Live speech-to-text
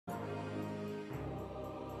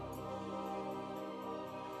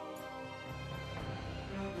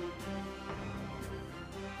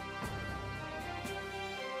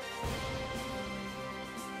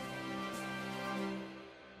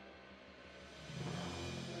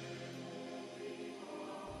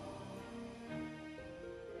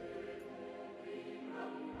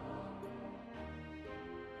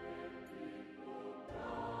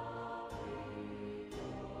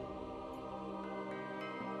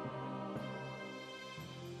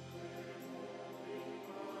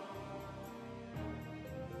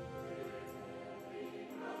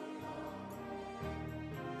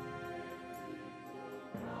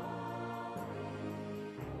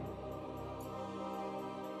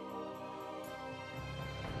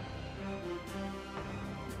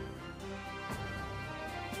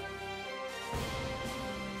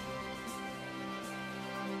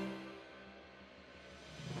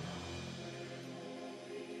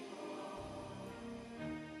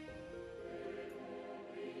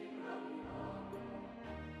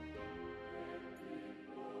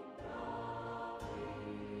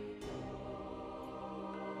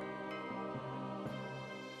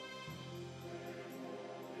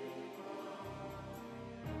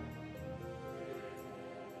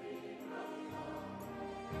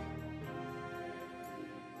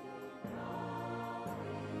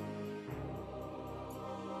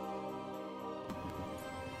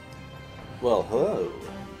Well, hello.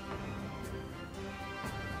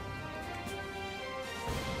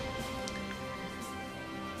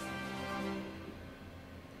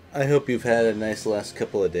 I hope you've had a nice last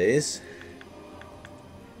couple of days.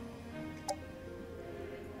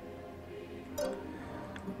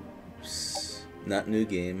 Not new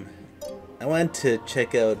game. I wanted to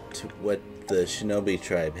check out what the Shinobi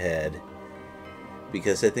tribe had,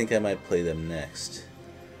 because I think I might play them next.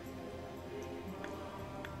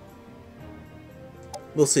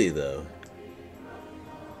 We'll see, though.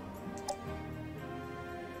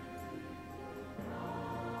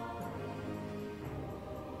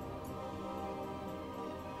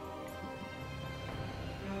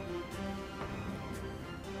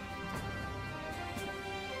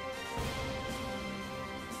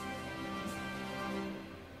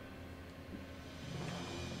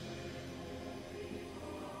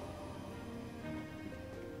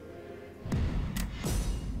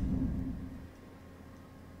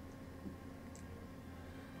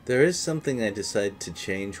 There is something I decided to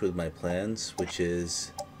change with my plans, which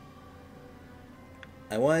is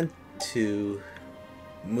I want to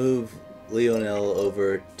move Leonel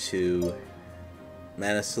over to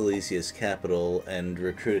Mana Silesia's capital and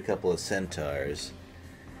recruit a couple of centaurs.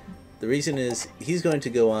 The reason is he's going to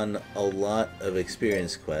go on a lot of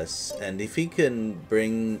experience quests, and if he can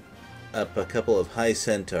bring up a couple of high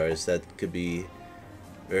centaurs, that could be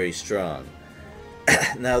very strong.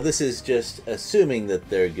 Now, this is just assuming that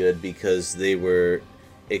they're good because they were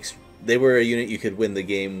a unit you could win the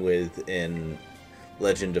game with in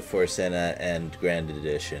Legend of Forcena and Grand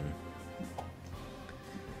Edition.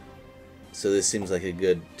 So this seems like a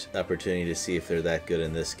good opportunity to see if they're that good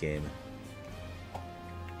in this game.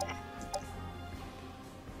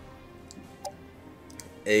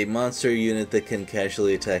 A monster unit that can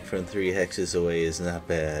casually attack from 3 hexes away is not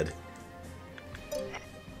bad.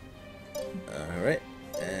 Alright,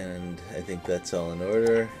 and I think that's all in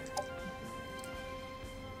order.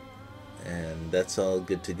 And that's all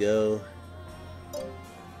good to go.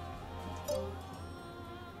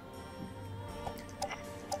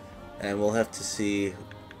 And we'll have to see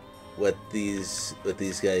what these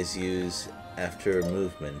guys use after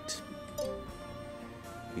movement,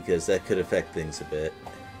 because that could affect things a bit.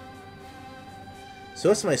 So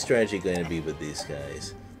what's my strategy going to be with these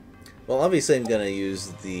guys? Well, obviously I'm going to use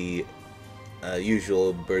the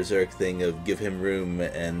usual Berserk thing of give him room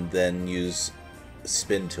and then use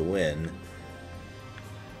spin to win.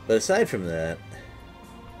 But aside from that,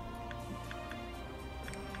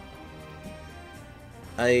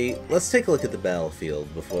 let's take a look at the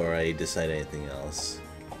battlefield before I decide anything else.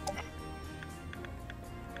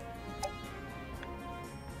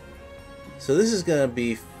 So this is going to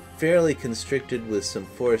be fairly constricted with some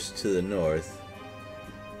force to the north.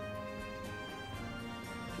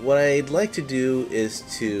 What I'd like to do is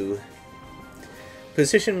to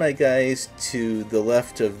position my guys to the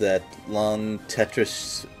left of that long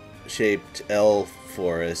Tetris-shaped L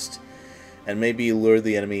forest, and maybe lure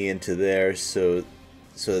the enemy into there so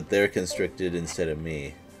that they're constricted instead of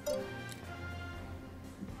me.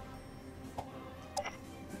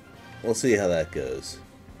 We'll see how that goes.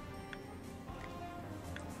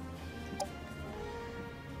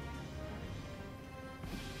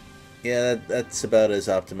 Yeah, that's about as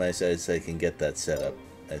optimized as I can get that set up,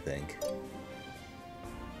 I think.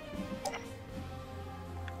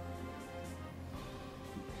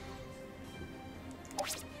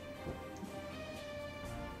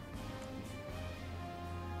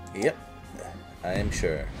 Yep, I am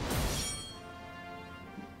sure.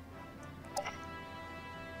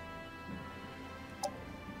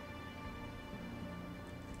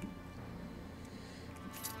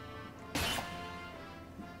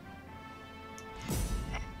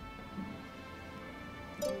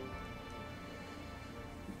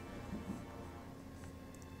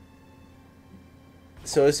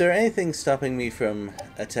 So is there anything stopping me from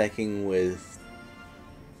attacking with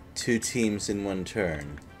 2 teams in one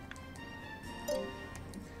turn?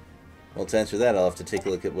 Well, to answer that, I'll have to take a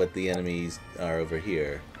look at what the enemies are over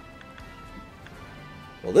here.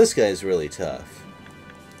 Well, this guy's really tough,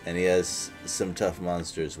 and he has some tough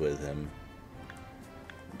monsters with him.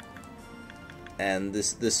 And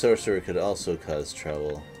this sorcerer could also cause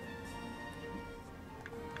trouble.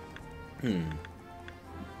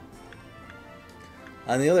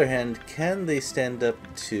 On the other hand, can they stand up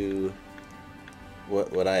to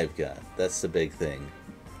what I've got? That's the big thing.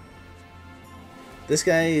 This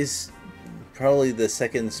guy is probably the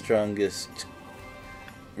second strongest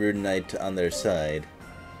Rune Knight on their side.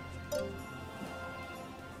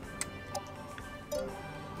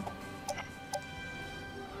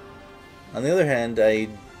 On the other hand, I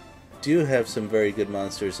do have some very good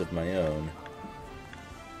monsters of my own.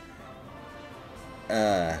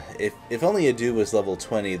 If only Adu was level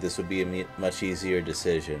 20, this would be a much easier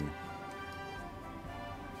decision.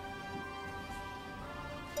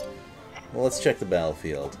 Well, let's check the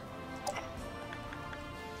battlefield.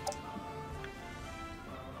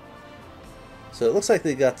 So it looks like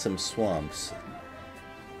they got some swamps.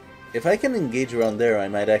 If I can engage around there, I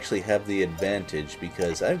might actually have the advantage,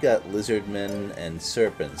 because I've got lizardmen and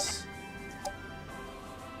serpents.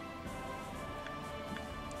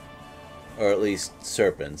 Or at least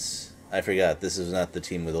serpents. I forgot, this is not the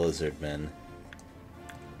team with lizardmen.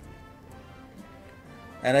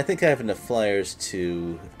 And I think I have enough flyers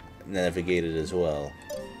to navigate it as well.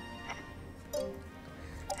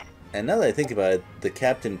 And now that I think about it, the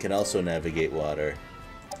captain can also navigate water.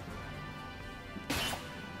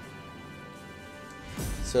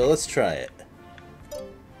 So let's try it.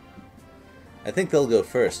 I think they'll go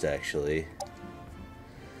first, actually.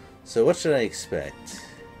 So what should I expect?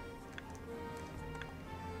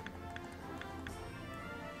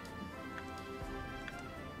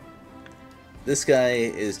 This guy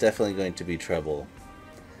is definitely going to be trouble.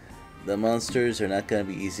 The monsters are not going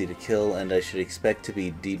to be easy to kill, and I should expect to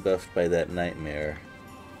be debuffed by that nightmare.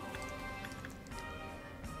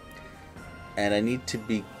 And I need to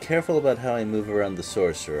be careful about how I move around the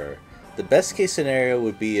sorcerer. The best case scenario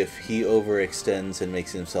would be if he overextends and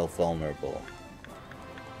makes himself vulnerable,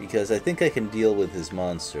 because I think I can deal with his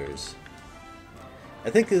monsters.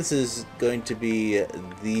 I think this is going to be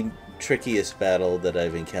the trickiest battle that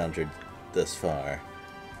I've encountered thus far.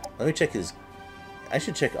 Let me check his... I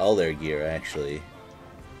should check all their gear, actually.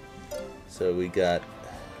 So we got...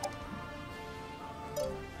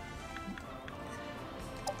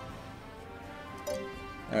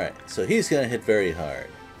 Alright, so he's going to hit very hard.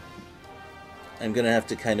 I'm going to have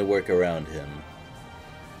to kind of work around him.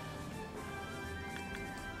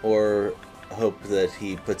 Or hope that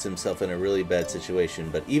he puts himself in a really bad situation,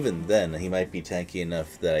 but even then, he might be tanky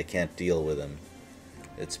enough that I can't deal with him.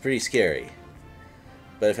 It's pretty scary.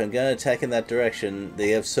 But if I'm going to attack in that direction,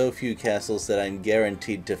 they have so few castles that I'm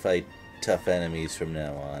guaranteed to fight tough enemies from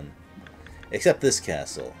now on. Except this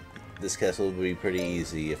castle. This castle would be pretty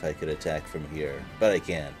easy if I could attack from here. But I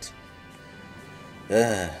can't.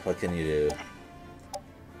 What can you do?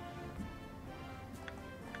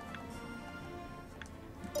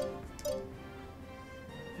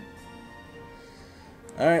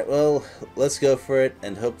 Alright, well, let's go for it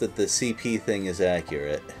and hope that the CP thing is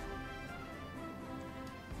accurate.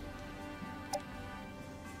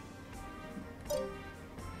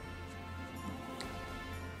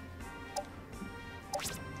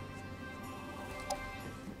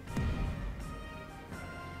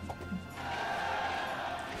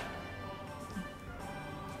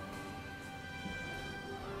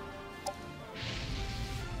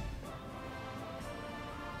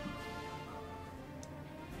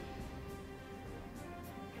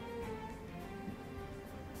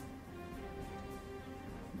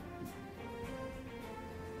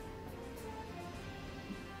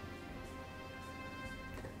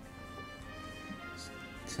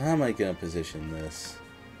 So how am I going to position this?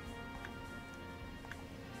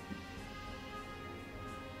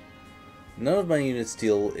 None of my units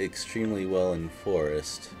deal extremely well in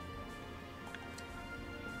forest.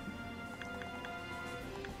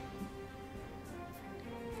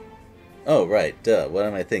 Oh, right, duh, what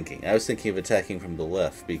am I thinking? I was thinking of attacking from the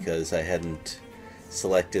left because I hadn't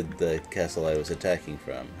selected the castle I was attacking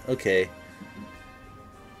from. Okay.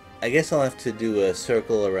 I guess I'll have to do a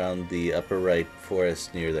circle around the upper right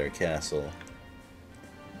forest near their castle.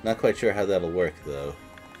 Not quite sure how that'll work, though.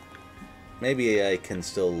 Maybe I can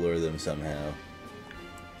still lure them somehow.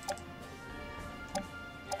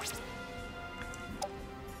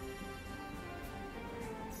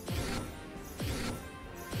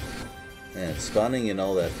 And spawning in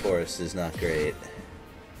all that forest is not great.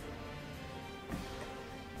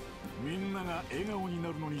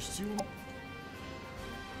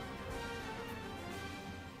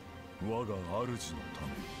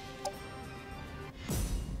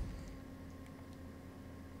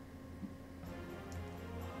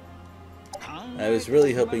 I was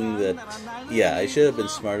really hoping that... Yeah, I should have been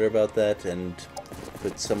smarter about that and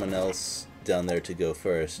put someone else down there to go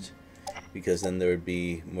first, because then there would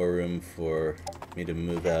be more room for me to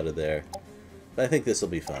move out of there. But I think this will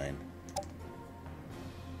be fine.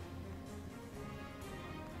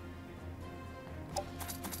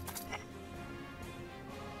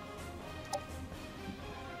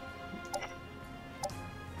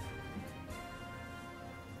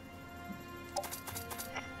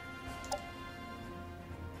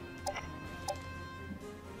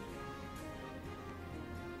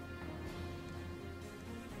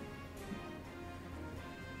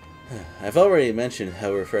 I've already mentioned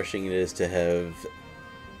how refreshing it is to have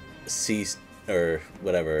or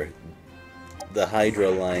whatever, the Hydra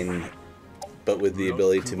line, but with the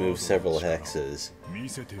ability to move several hexes.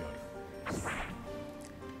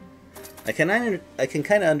 I can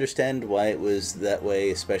kind of understand why it was that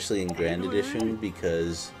way, especially in Grand Edition,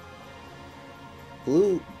 because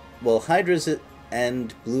Hydras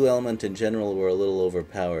and Blue Element in general were a little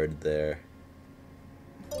overpowered there.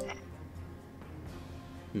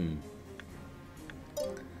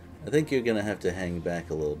 I think you're gonna have to hang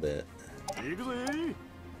back a little bit.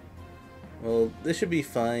 Well, this should be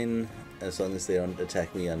fine as long as they don't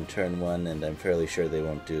attack me on turn 1, and I'm fairly sure they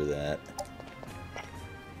won't do that.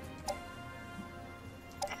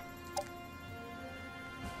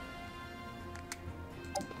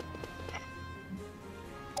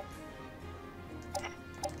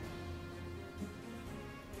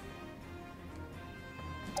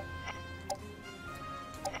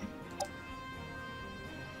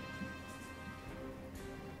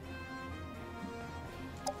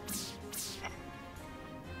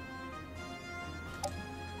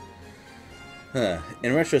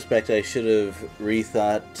 In retrospect, I should have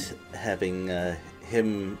rethought having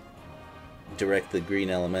him direct the green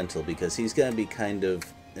elemental, because he's gonna be kind of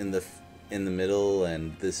in the middle,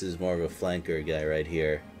 and this is more of a flanker guy right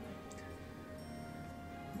here.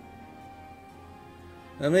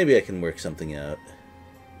 Well, maybe I can work something out.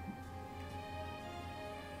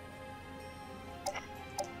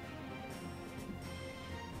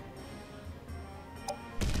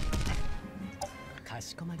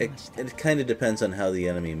 It kind of depends on how the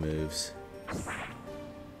enemy moves.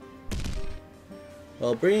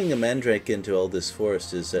 Well, bringing a Mandrake into all this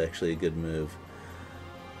forest is actually a good move.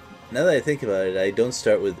 Now that I think about it, I don't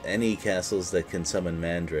start with any castles that can summon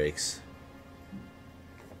Mandrakes.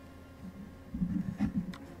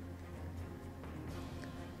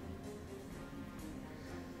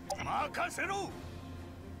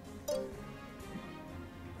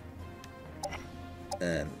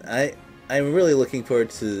 And I'm really looking forward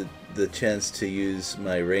to the chance to use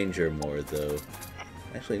my Ranger more, though.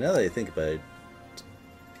 Actually, now that I think about it...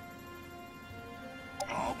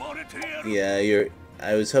 Yeah,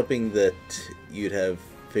 I was hoping that you'd have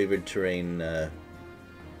favored terrain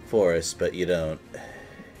forest, but you don't.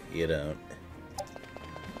 You don't.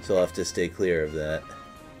 So I'll have to stay clear of that.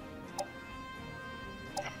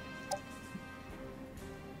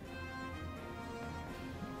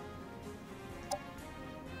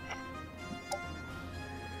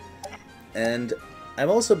 And I've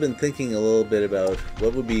also been thinking a little bit about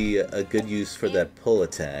what would be a good use for that pull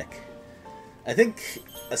attack. I think,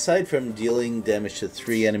 aside from dealing damage to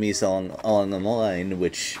 3 enemies along the line,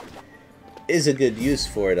 which is a good use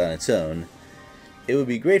for it on its own, it would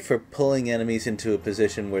be great for pulling enemies into a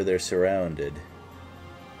position where they're surrounded.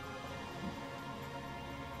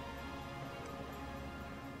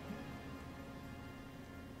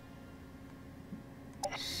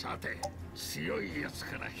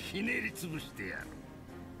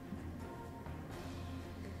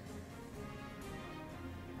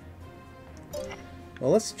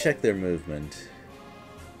 Well, let's check their movement.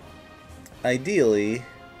 Ideally,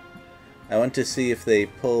 I want to see if they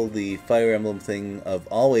pull the Fire Emblem thing of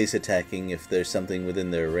always attacking if there's something within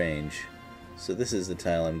their range. So this is the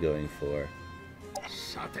tile I'm going for.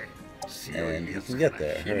 And you can get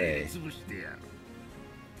there, hooray.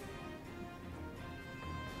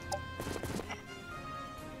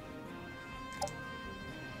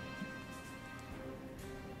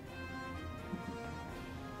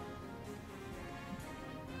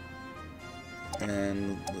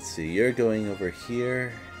 And let's see, you're going over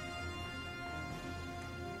here.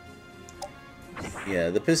 Yeah,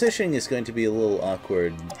 the positioning is going to be a little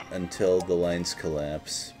awkward until the lines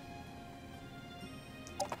collapse.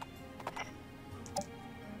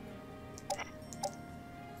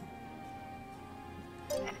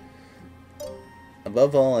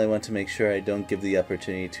 Above all, I want to make sure I don't give the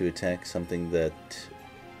opportunity to attack something that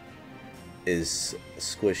is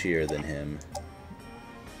squishier than him.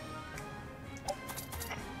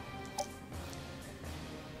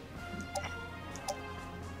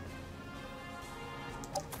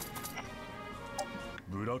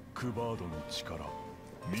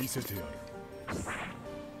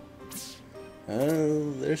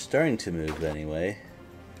 Oh, they're starting to move anyway.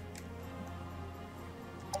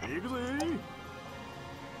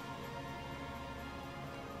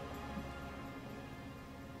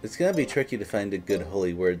 It's gonna be tricky to find a good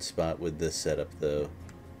holy word spot with this setup, though.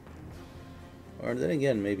 Or then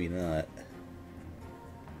again, maybe not.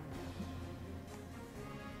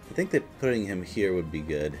 I think that putting him here would be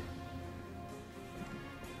good.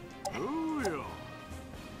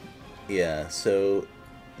 Yeah, so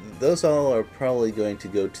those all are probably going to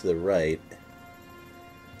go to the right.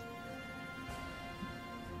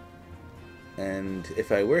 And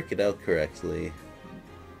if I work it out correctly,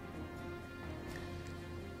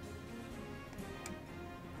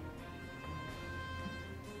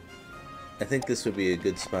 I think this would be a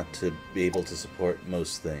good spot to be able to support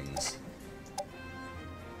most things.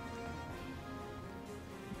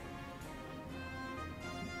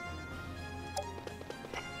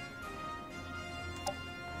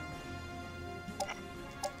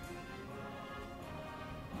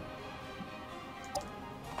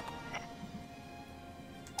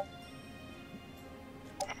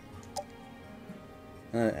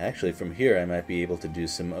 Actually, from here I might be able to do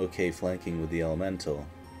some okay flanking with the elemental.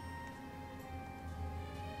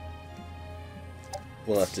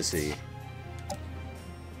 We'll have to see.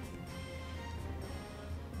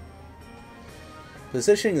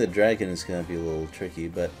 Positioning the dragon is going to be a little tricky,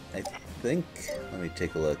 but I think... Let me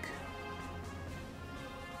take a look.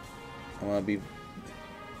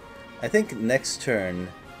 I think next turn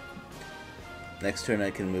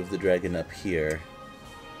I can move the dragon up here,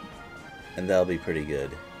 and that'll be pretty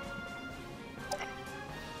good.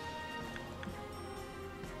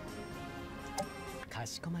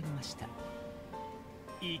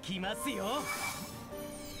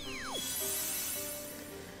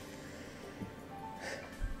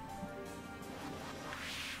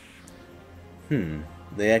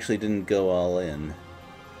 They actually didn't go all in.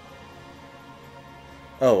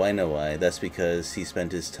 Oh, I know why. That's because he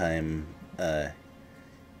spent his time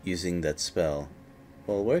using that spell.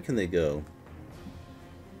 Well, where can they go?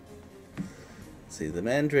 Let's see, the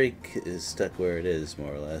Mandrake is stuck where it is,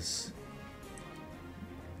 more or less.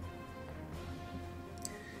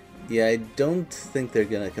 Yeah, I don't think they're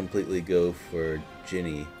gonna completely go for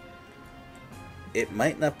Ginny. It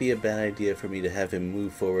might not be a bad idea for me to have him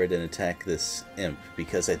move forward and attack this imp,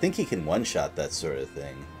 because I think he can one-shot that sort of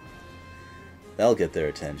thing. That'll get their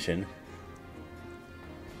attention.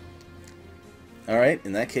 Alright,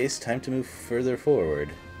 in that case, time to move further forward.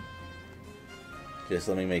 Just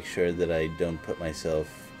let me make sure that I don't put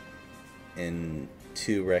myself in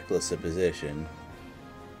too reckless a position.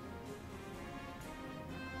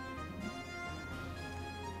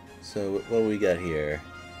 So, what do we got here?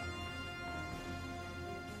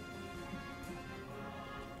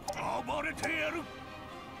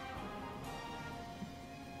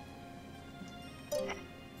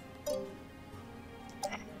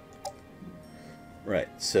 Right,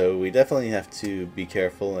 so we definitely have to be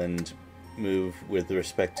careful and move with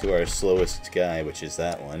respect to our slowest guy, which is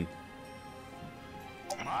that one.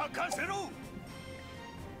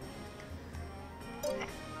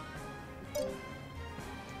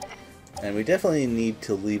 And we definitely need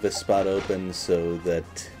to leave a spot open so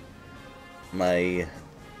that my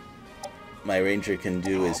ranger can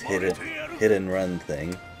do his hit and run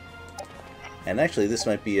thing. And actually, this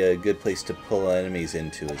might be a good place to pull enemies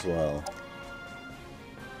into as well.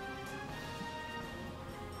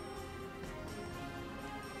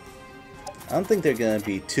 I don't think they're going to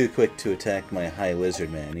be too quick to attack my High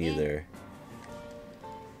Lizard Man either.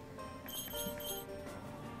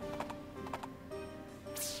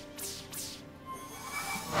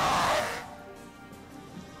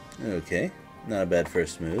 Okay, not a bad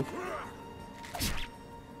first move.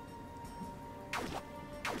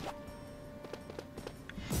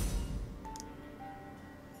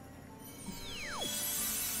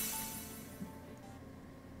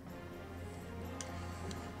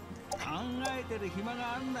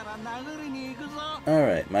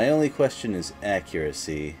 Alright, my only question is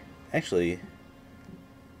accuracy. Actually,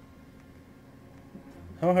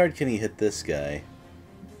 how hard can he hit this guy?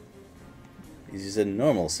 He's a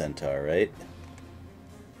normal centaur, right?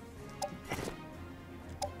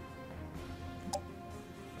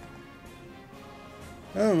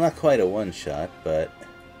 Well, not quite a one-shot, but...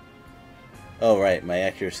 Oh, right, my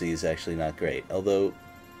accuracy is actually not great. Although,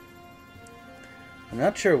 I'm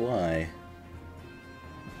not sure why.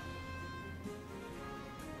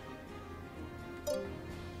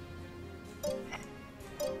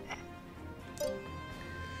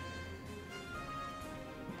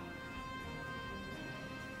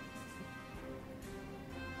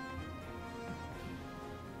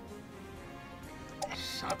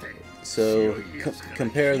 So,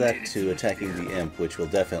 compare that to attacking the imp, which will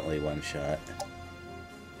definitely one-shot.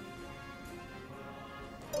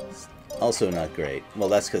 Also not great. Well,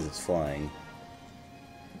 that's because it's flying.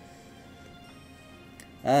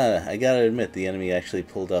 I gotta admit, the enemy actually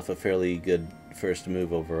pulled off a fairly good first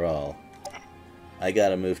move overall. I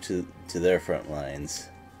gotta move to their front lines.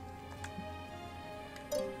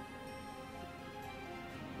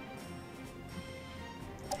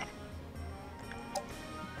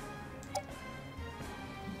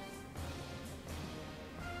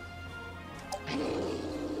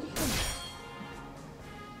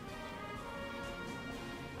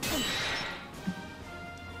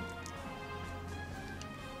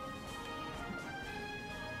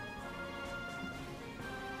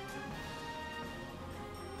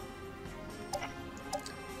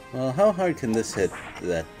 Well, how hard can this hit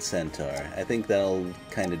that centaur? I think that'll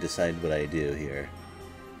kind of decide what I do here.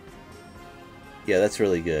 Yeah, that's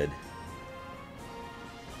really good.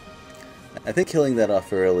 I think killing that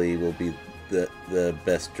off early will be the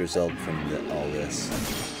best result from all this.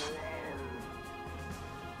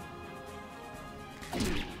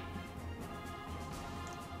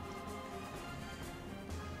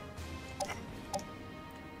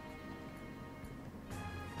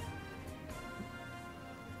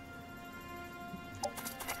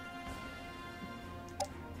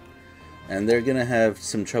 And they're gonna have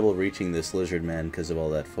some trouble reaching this lizard man because of all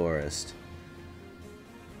that forest.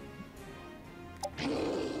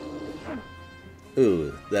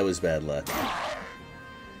 Ooh, that was bad luck.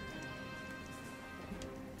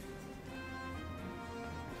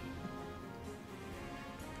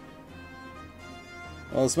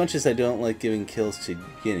 Well, as much as I don't like giving kills to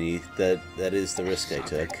Guinea, that is the risk I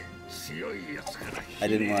took. I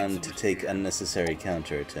didn't want him to take unnecessary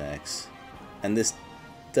counterattacks. And this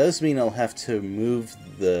does mean I'll have to move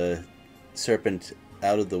the serpent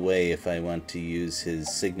out of the way if I want to use his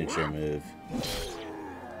signature move.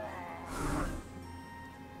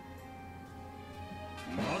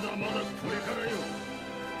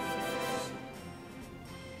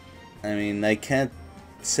 I mean, I can't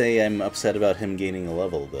say I'm upset about him gaining a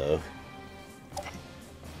level, though.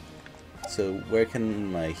 So where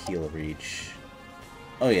can my heal reach?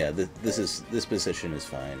 Oh yeah, this position is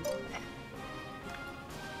fine.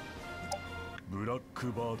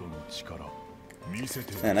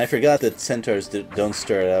 And I forgot that centaurs don't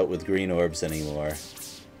start out with green orbs anymore.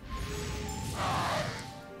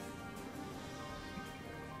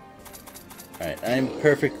 Alright, I'm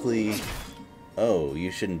perfectly... Oh,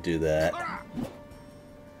 you shouldn't do that.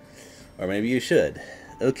 Or maybe you should.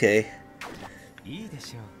 Okay.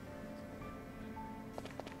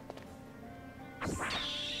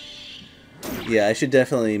 Yeah, I should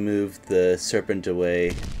definitely move the serpent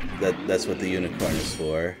away. That's what the unicorn is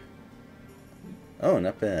for. Oh,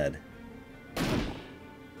 not bad.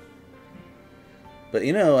 But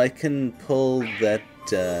you know, I can pull that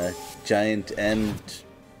giant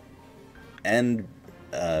and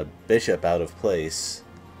bishop out of place.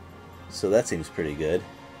 So that seems pretty good.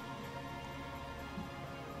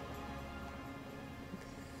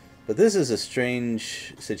 But this is a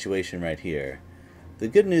strange situation right here. The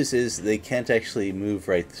good news is they can't actually move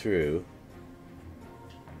right through.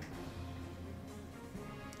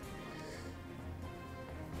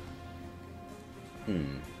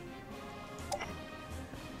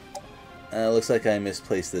 Looks like I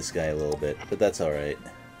misplaced this guy a little bit, but that's alright.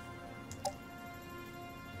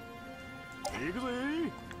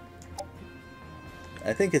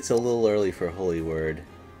 I think it's a little early for Holy Word.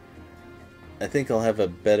 I think I'll have a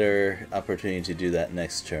better opportunity to do that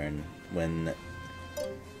next turn when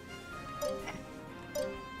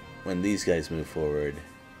these guys move forward.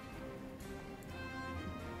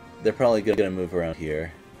 They're probably going to move around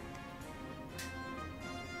here.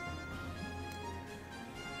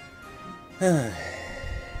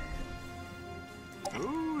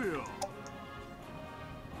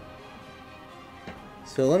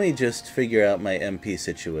 So let me just figure out my MP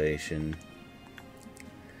situation.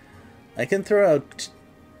 I can throw out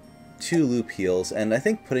 2 loop heals, and I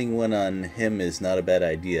think putting one on him is not a bad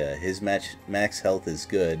idea. His max health is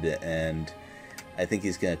good, and I think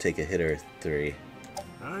he's going to take a hit or 3.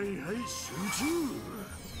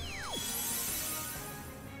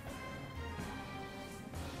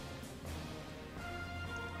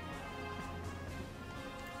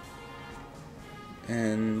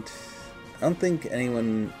 And I don't think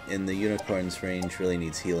anyone in the unicorn's range really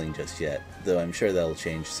needs healing just yet, though I'm sure that'll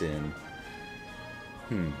change soon.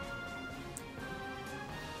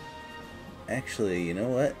 Actually, you know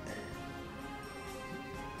what?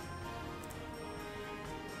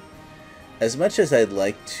 As much as I'd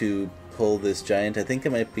like to pull this giant, I think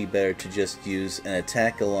it might be better to just use an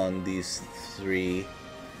attack along these 3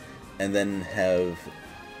 and then have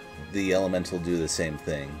the elemental do the same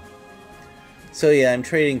thing. So yeah, I'm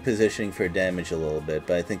trading positioning for damage a little bit,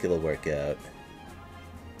 but I think it'll work out.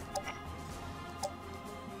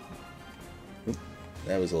 Oop,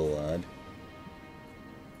 that was a little odd.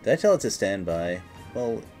 Did I tell it to stand by?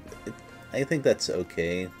 Well, I think that's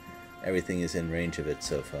okay. Everything is in range of it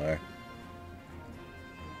so far.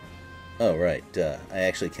 Oh, right, duh. I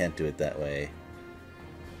actually can't do it that way.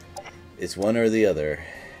 It's one or the other.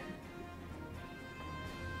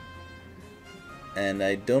 And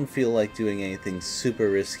I don't feel like doing anything super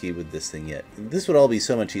risky with this thing yet. This would all be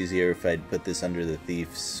so much easier if I'd put this under the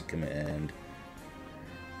Thief's command.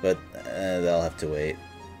 But that'll have to wait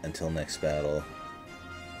until next battle.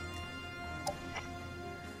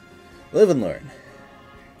 Live and learn.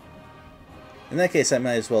 In that case, I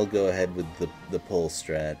might as well go ahead with the pull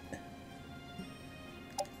strat.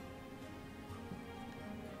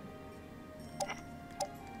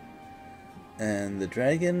 And the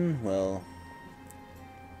dragon, well,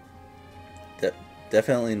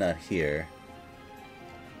 definitely not here.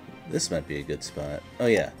 This might be a good spot. Oh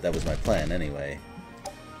yeah, that was my plan anyway.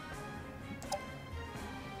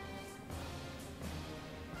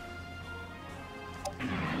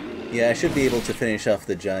 Yeah, I should be able to finish off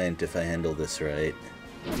the giant if I handle this right.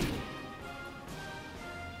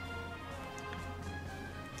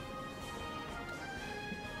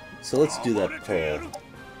 So let's do that pull.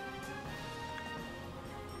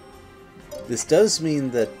 This does mean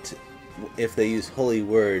that if they use Holy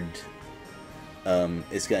Word,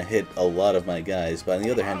 it's going to hit a lot of my guys, but on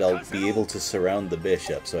the other hand, I'll be able to surround the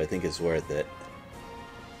bishop, so I think it's worth it.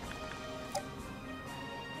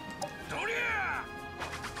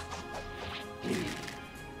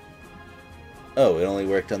 Oh, it only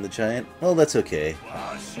worked on the giant? Well, that's okay.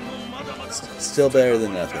 Still better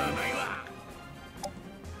than nothing.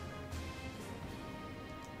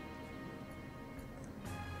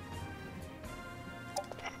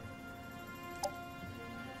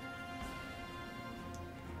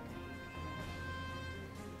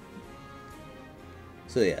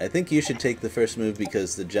 So yeah, I think you should take the first move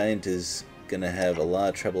because the giant is gonna have a lot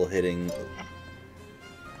of trouble hitting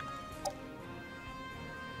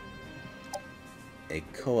a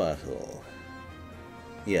coatl.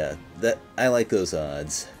 Yeah, I like those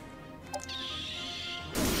odds.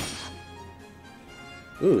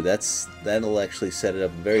 Ooh, that'll actually set it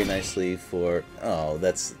up very nicely for. Oh,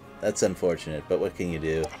 that's unfortunate, but what can you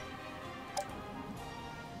do?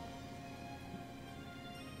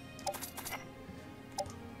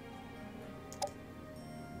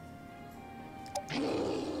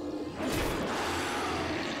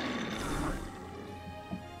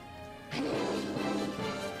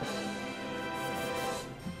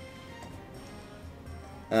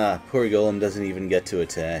 Ah, poor Golem doesn't even get to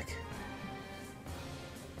attack.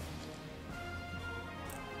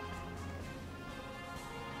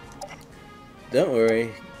 Don't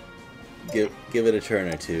worry. Give it a turn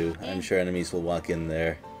or two. I'm sure enemies will walk in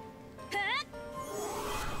there.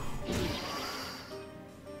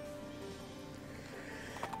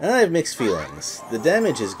 I have mixed feelings. The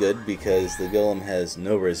damage is good because the Golem has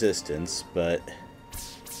no resistance, but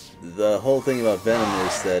the whole thing about Venom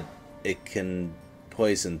is that it can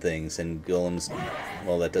poison things, and Golems,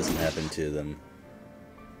 well, that doesn't happen to them.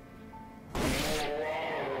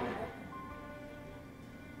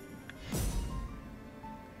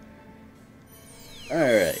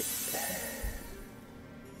 Alright.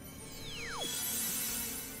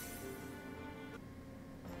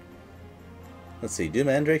 Let's see, do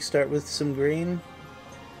Mandrakes start with some green?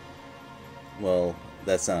 Well,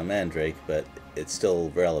 that's not a Mandrake, but it's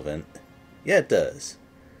still relevant. Yeah, it does.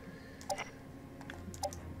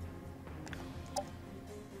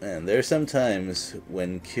 And there are some times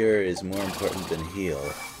when cure is more important than heal.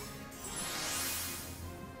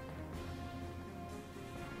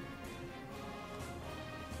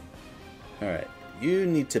 Alright, you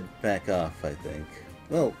need to back off, I think.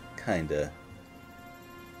 Well, kinda.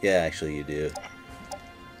 Yeah, actually you do.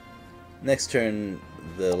 Next turn,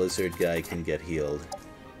 the lizard guy can get healed.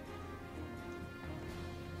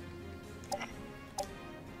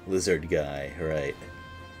 Lizard guy, right.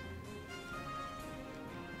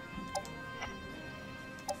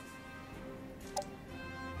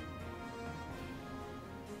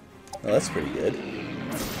 Well, that's pretty good.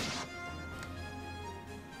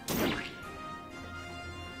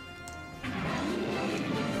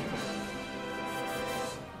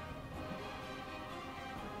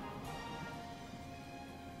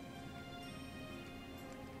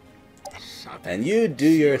 And you do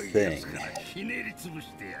your thing.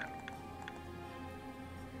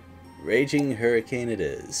 Raging Hurricane it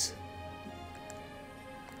is.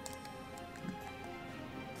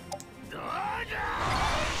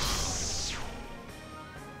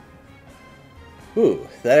 Ooh,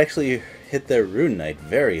 that actually hit their Rune Knight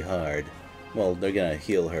very hard. Well, they're gonna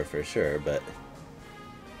heal her for sure, but...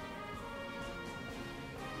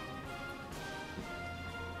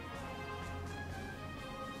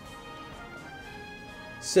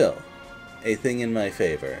 Still, a thing in my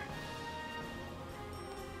favor.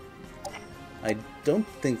 I don't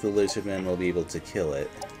think the Lizard Man will be able to kill it.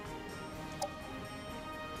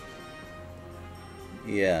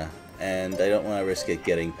 Yeah, and I don't want to risk it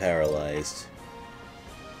getting paralyzed.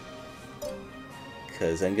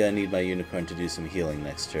 Because I'm going to need my Unicorn to do some healing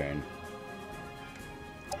next turn.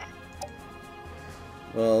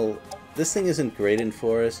 Well, this thing isn't great in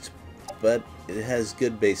Forest, but it has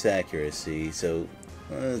good base accuracy, so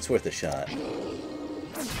it's worth a shot.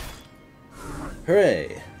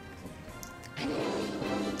 Hooray!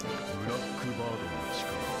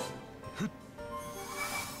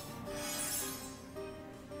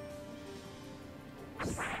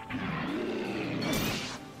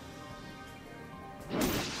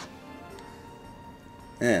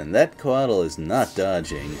 And that Coatl is not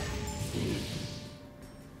dodging.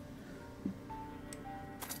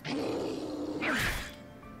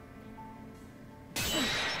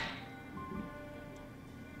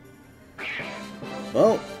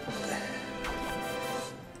 Well,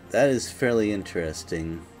 that is fairly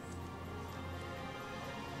interesting.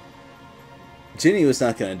 Ginny was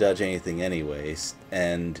not going to dodge anything anyways,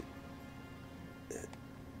 and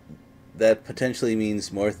that potentially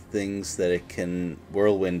means more things that it can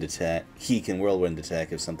whirlwind attack. He can whirlwind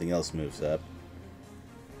attack if something else moves up.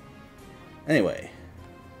 Anyway.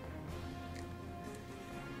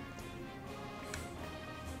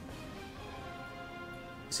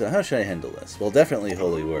 So how should I handle this? Well, definitely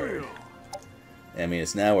Holy Word. I mean,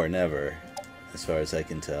 it's now or never, as far as I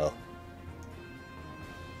can tell.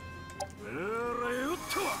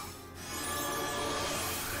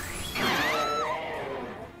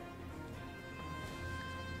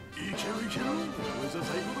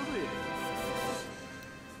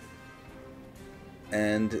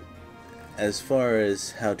 And as far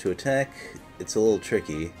as how to attack, it's a little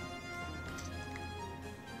tricky.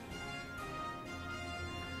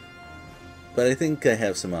 But I think I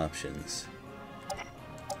have some options.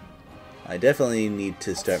 I definitely need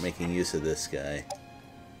to start making use of this guy.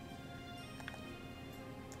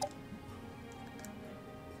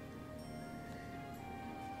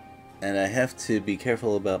 And I have to be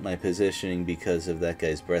careful about my positioning because of that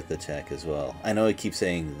guy's breath attack as well. I know I keep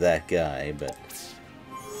saying that guy, but...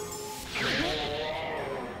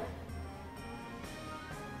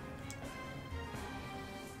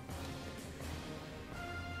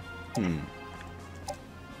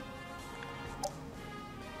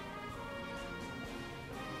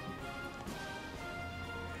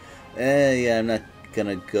 Yeah, I'm not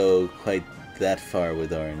gonna go quite that far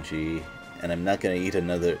with RNG, and I'm not gonna eat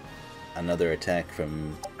another attack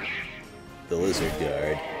from the Lizard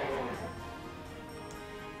Guard.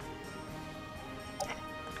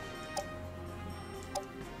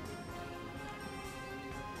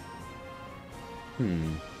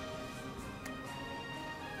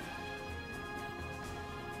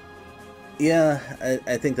 Yeah,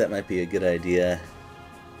 I think that might be a good idea.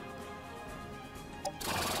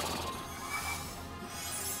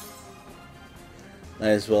 Might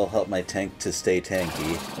as well help my tank to stay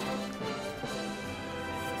tanky.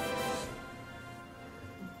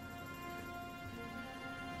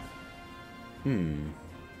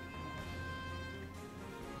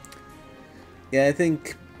 Yeah, I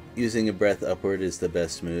think using a breath upward is the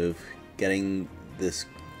best move. Getting this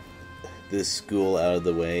school out of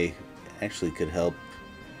the way actually could help.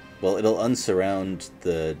 Well, it'll unsurround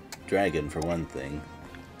the dragon for one thing.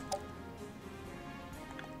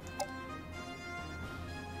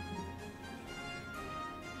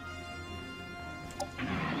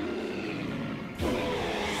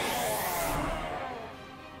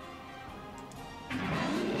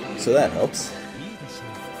 So that helps.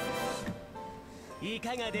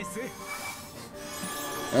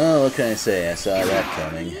 Oh, what can I say? I saw that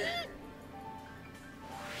coming.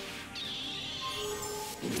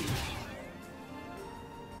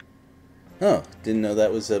 Oh, didn't know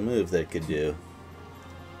that was a move that it could do.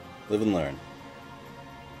 Live and learn.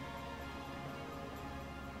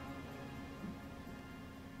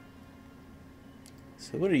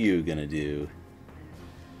 So what are you gonna do?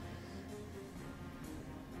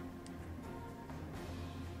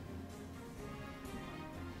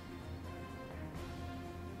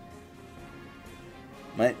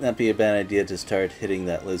 Might not be a bad idea to start hitting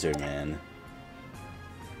that lizard man.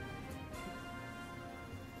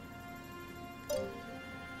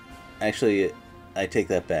 Actually, I take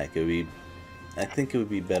that back. I think it would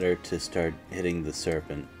be better to start hitting the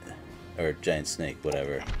serpent, or giant snake,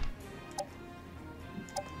 whatever.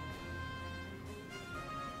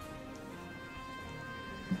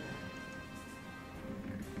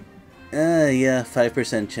 Yeah,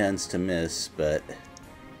 5% chance to miss, but...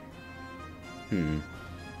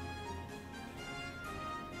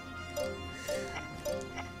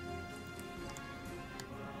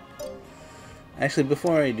 Actually,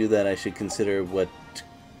 before I do that, I should consider what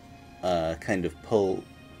kind of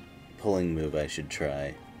pulling move I should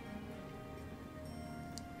try.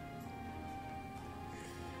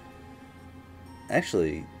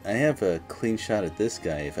 Actually, I have a clean shot at this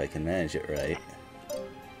guy if I can manage it right.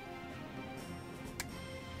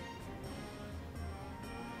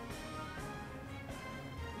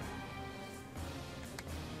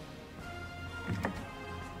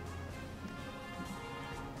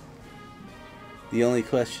 The only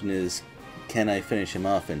question is, can I finish him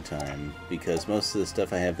off in time? Because most of the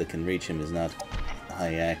stuff I have that can reach him is not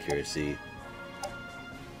high accuracy.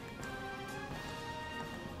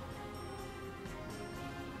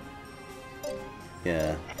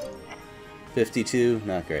 Yeah. 52,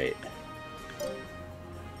 not great.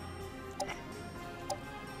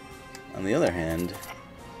 On the other hand,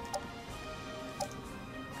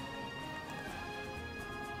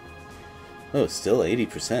 oh, still 80%.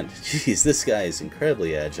 Jeez, this guy is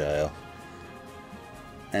incredibly agile.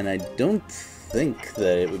 And I don't think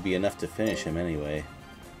that it would be enough to finish him anyway.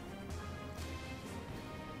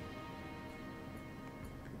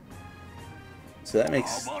 So that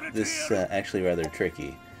makes this actually rather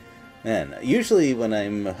tricky. Man, usually when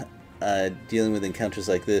I'm dealing with encounters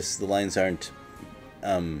like this, the lines aren't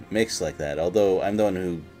mixed like that. Although I'm the one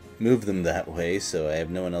who moved them that way, so I have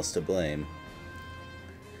no one else to blame.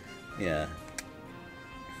 Yeah.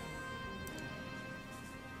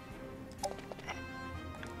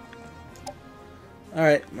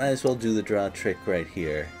 Alright, might as well do the draw trick right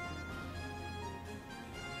here.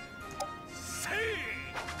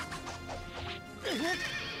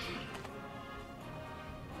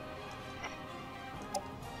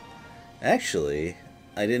 Actually,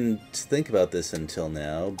 I didn't think about this until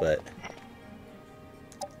now, but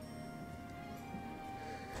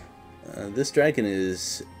this dragon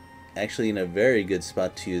is actually in a very good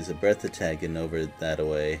spot to use a breath attack and over that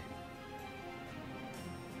away.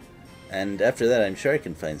 And after that, I'm sure I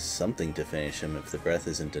can find something to finish him if the breath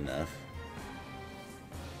isn't enough.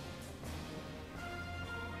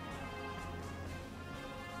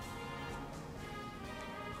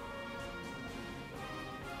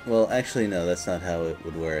 Well, actually, no, that's not how it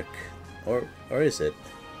would work. Or is it?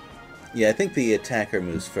 Yeah, I think the attacker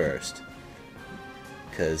moves first.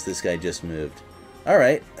 Because this guy just moved.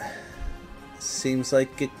 Alright. Seems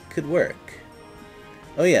like it could work.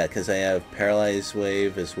 Oh yeah, because I have Paralyze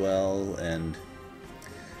Wave as well, and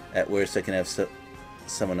at worst I can have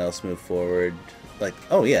someone else move forward. Like,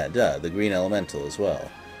 oh yeah, duh, the Green Elemental as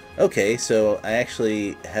well. Okay, so I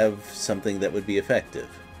actually have something that would be effective.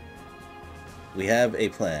 We have a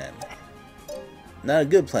plan. Not a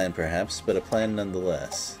good plan, perhaps, but a plan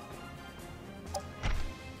nonetheless.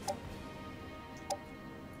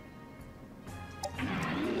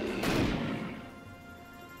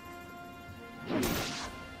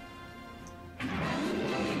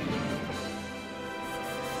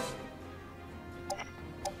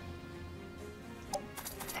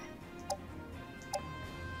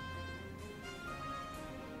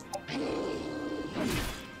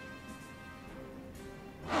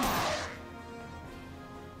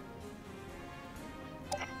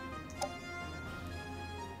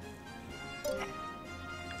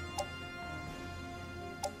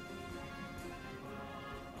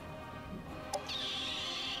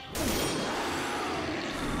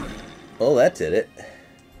 Well, that did it.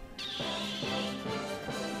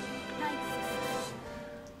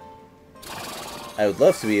 I would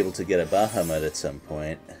love to be able to get a Bahamut at some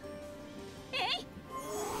point.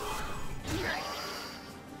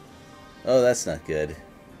 Oh, that's not good.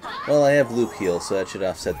 Well, I have Loop Heal, so that should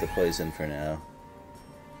offset the poison for now.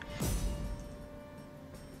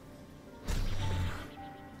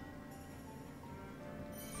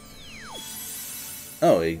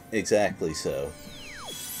 Oh, exactly so.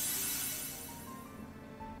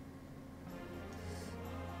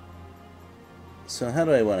 So how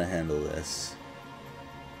do I want to handle this?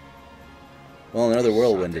 Well, another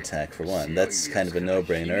Whirlwind attack for one. That's kind of a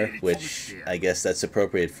no-brainer, which I guess that's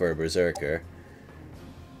appropriate for a Berserker.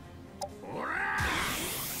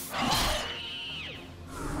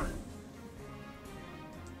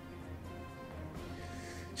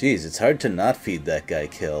 Jeez, it's hard to not feed that guy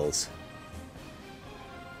kills.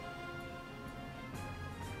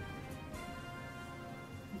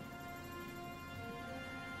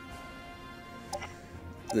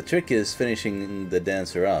 The trick is finishing the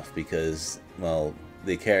dancer off because, well,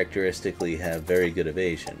 they characteristically have very good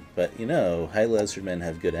evasion. But, you know, high lizardmen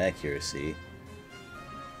have good accuracy.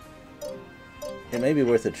 It may be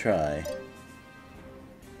worth a try.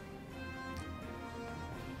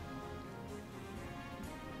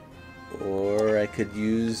 Or I could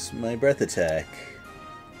use my breath attack.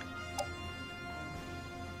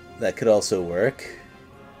 That could also work.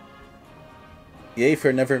 Yay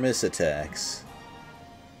for never miss attacks.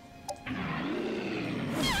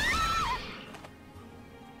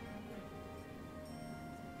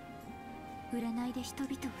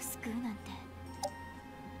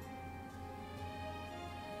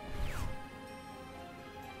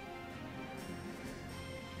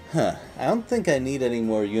 Huh. I don't think I need any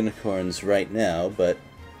more unicorns right now, but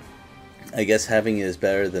I guess having it is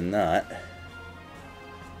better than not.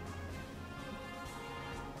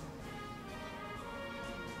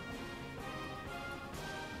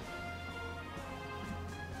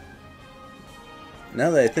 Now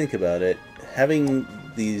that I think about it, having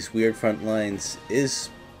these weird front lines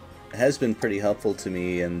has been pretty helpful to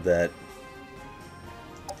me in that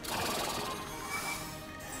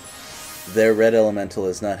their red elemental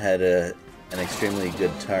has not had an extremely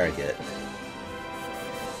good target.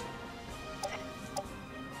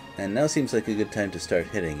 And now seems like a good time to start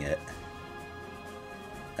hitting it.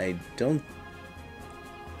 I don't...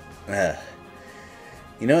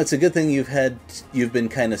 You know, it's a good thing you've been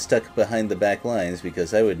kind of stuck behind the back lines,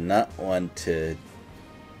 because I would not want to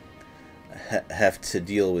have to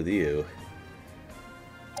deal with you.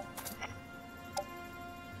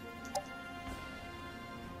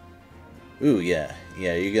 Ooh, yeah.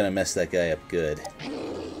 Yeah, you're gonna mess that guy up good.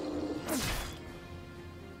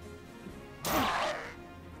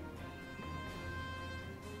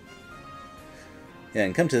 Yeah,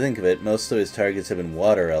 and come to think of it, most of his targets have been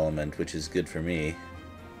water element, which is good for me.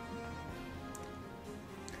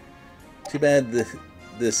 Too bad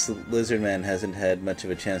this lizard man hasn't had much of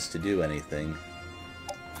a chance to do anything.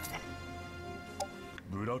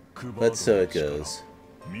 But so it goes.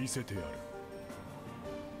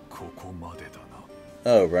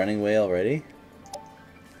 Oh, running away already?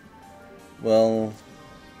 Well,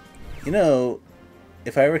 you know,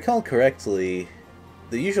 if I recall correctly,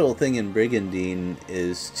 the usual thing in Brigandine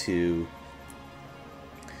is to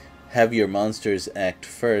have your monsters act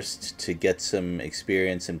first to get some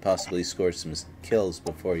experience and possibly score some kills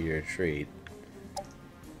before you retreat.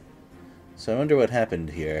 So I wonder what happened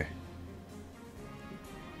here.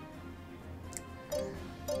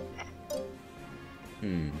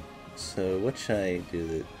 So what should I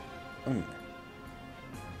do?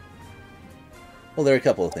 Well, there are a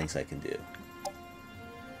couple of things I can do.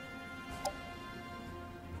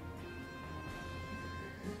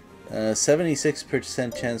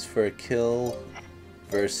 76% chance for a kill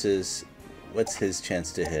versus what's his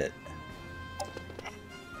chance to hit?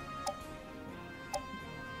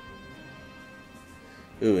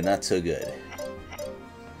 Ooh, not so good.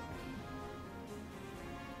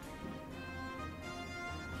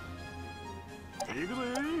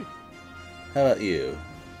 How about you?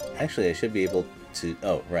 Actually, I should be able to...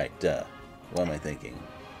 Oh, right, duh. What am I thinking?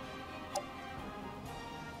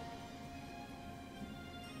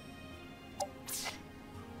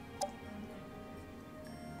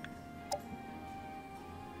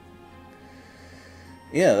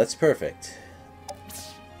 Yeah, that's perfect.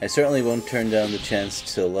 I certainly won't turn down the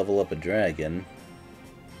chance to level up a dragon.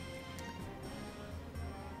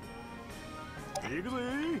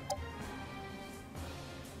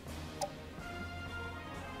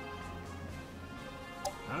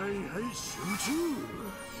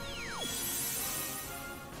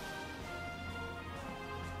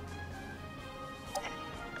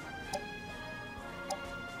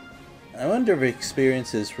 I wonder if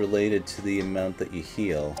experience is related to the amount that you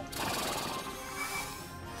heal.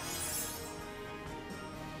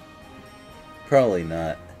 Probably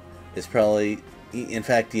not. It's probably... In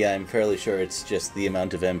fact, yeah, I'm fairly sure it's just the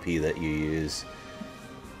amount of MP that you use.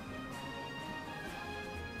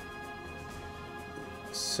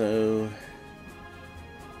 So...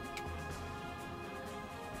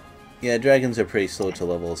 Yeah, dragons are pretty slow to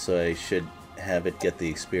level, so I should have it get the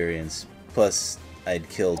experience. Plus, I'd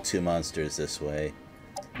kill 2 monsters this way.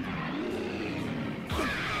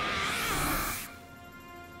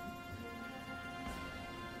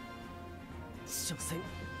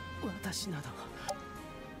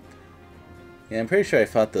 Yeah, I'm pretty sure I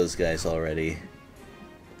fought those guys already.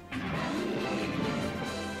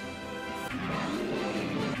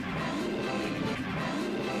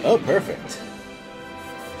 Oh, perfect.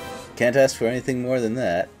 Can't ask for anything more than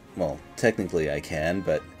that. Well, technically I can,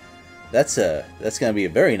 but that's gonna be a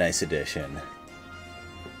very nice addition.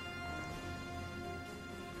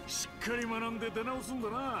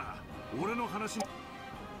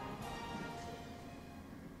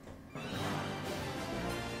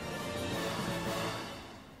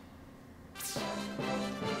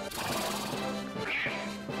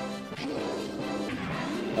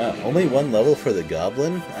 Only 1 level for the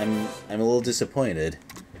goblin? I'm a little disappointed.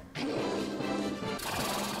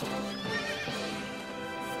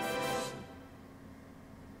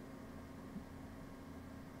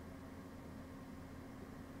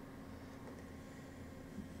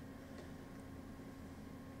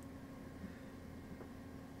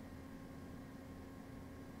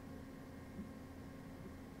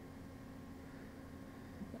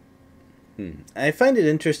 I find it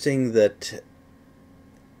interesting that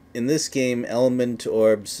in this game, element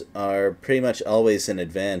orbs are pretty much always an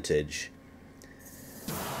advantage.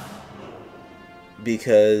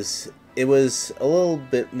 Because it was a little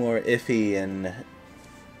bit more iffy in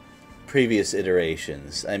previous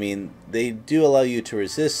iterations. I mean, they do allow you to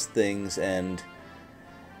resist things and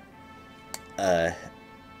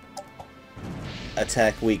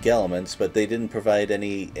attack weak elements, but they didn't provide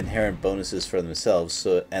any inherent bonuses for themselves,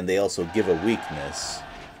 so, and they also give a weakness.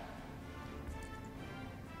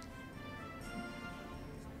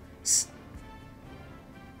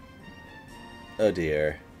 Oh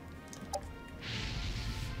dear.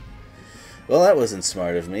 Well, that wasn't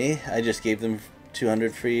smart of me. I just gave them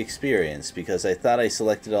 200 free experience because I thought I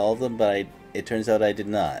selected all of them, but it turns out I did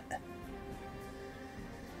not.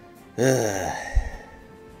 Ugh.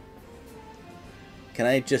 Can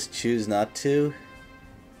I just choose not to?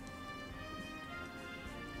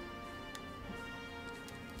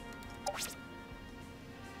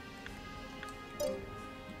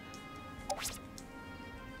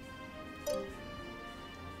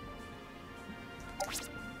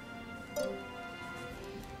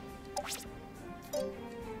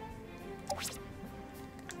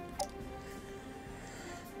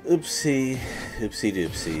 Oopsie, oopsie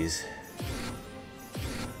doopsies.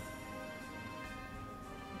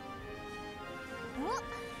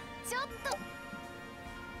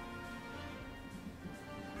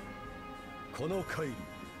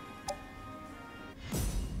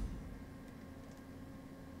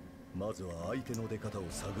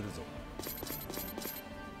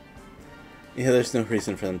 Yeah, there's no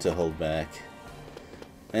reason for them to hold back.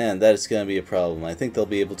 Man, that is going to be a problem. I think they'll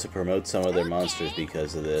be able to promote some of their monsters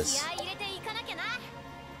because of this.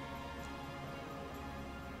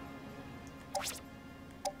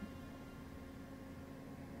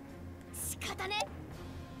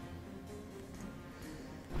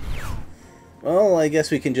 Well, I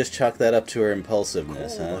guess we can just chalk that up to her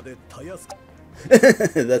impulsiveness, huh?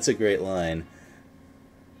 That's a great line.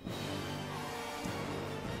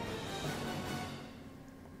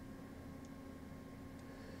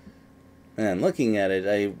 Man, looking at it,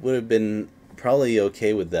 I would have been probably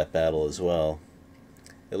okay with that battle as well.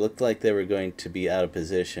 It looked like they were going to be out of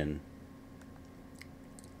position.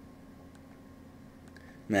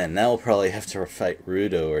 Man, now we'll probably have to fight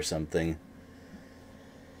Rudo or something.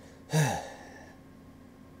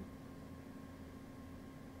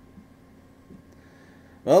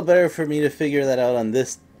 Well, better for me to figure that out on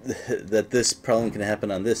this, that this problem can happen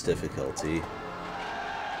on this difficulty.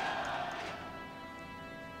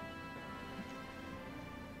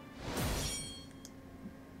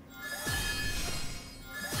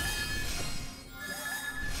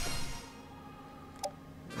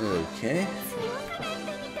 Okay.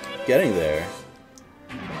 Getting there.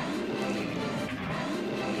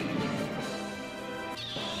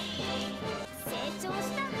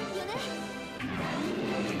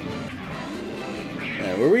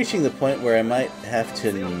 We're reaching the point where I might have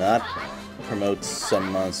to not promote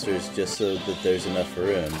some monsters just so that there's enough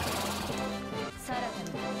room.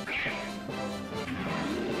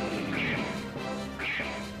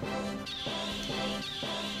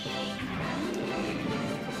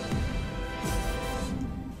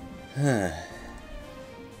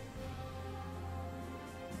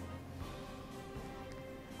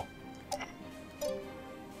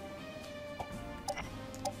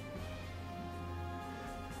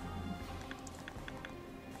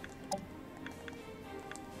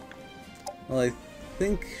 Well, I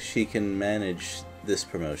think she can manage this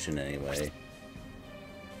promotion anyway.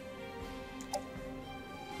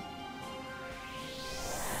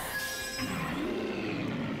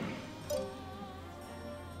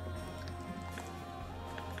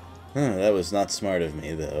 That was not smart of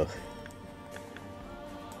me, though.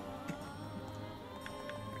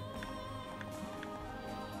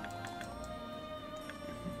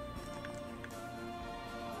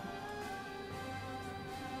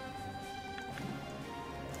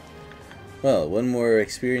 Well, one more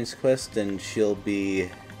experience quest and she'll be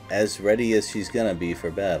as ready as she's gonna be for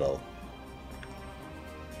battle.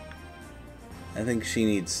 I think she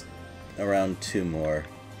needs around 2 more,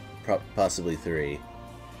 possibly 3.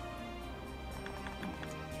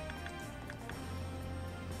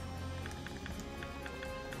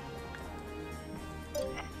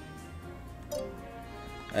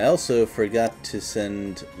 I also forgot to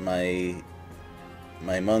send my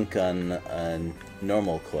monk on a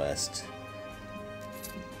normal quest.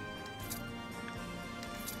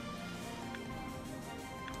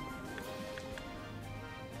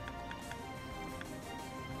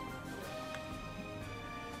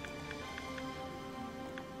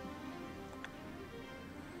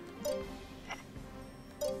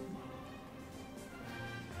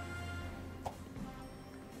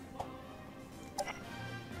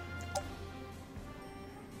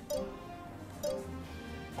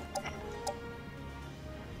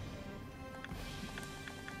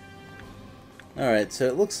 Alright, so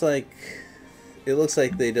it looks like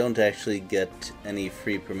they don't actually get any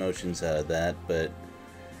free promotions out of that, but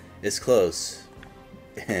it's close.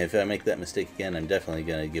 If I make that mistake again, I'm definitely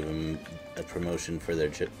gonna give them a promotion for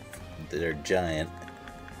their giant.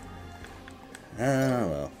 Oh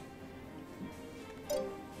well.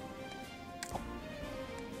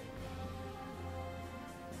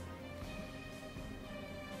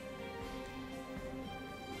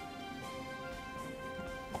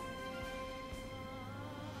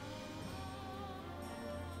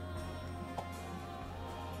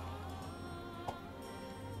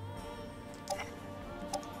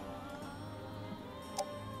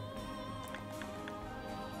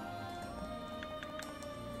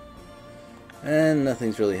 And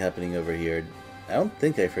nothing's really happening over here. I don't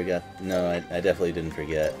think I forgot. No, I definitely didn't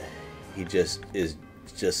forget. He just is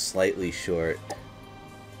just slightly short.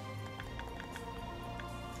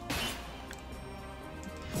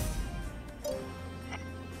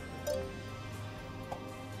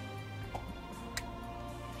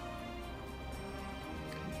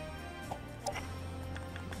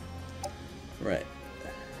 Right.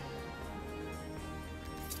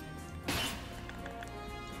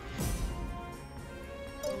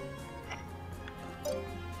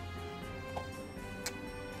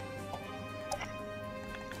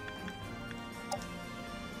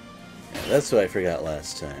 That's what I forgot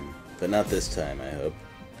last time. But not this time, I hope.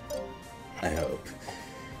 I hope.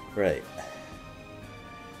 Right.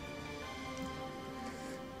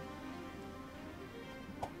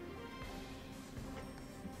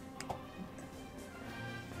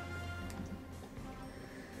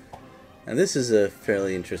 And this is a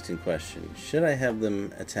fairly interesting question. Should I have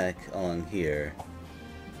them attack along here?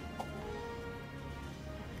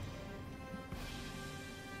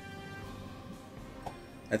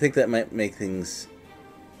 I think that might make things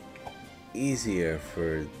easier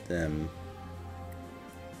for them.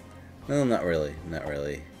 No, not really. Not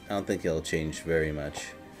really. I don't think it'll change very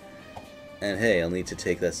much. And hey, I'll need to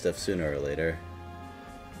take that stuff sooner or later.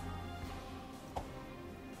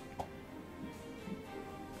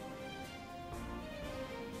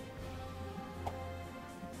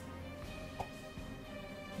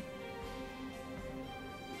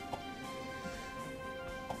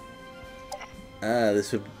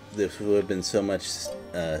 This would have been so much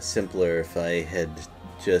simpler if I had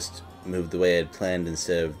just moved the way I'd planned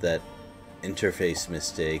instead of that interface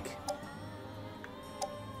mistake.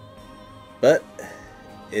 But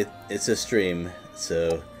it's a stream,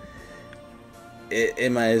 so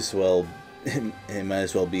it might as well it might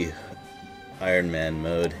as well be Iron Man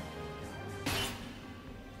mode.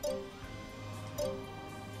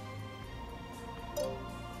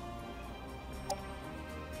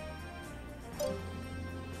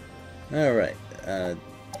 Alright,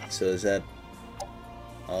 so is that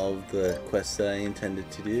all of the quests that I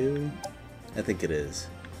intended to do? I think it is.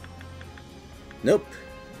 Nope.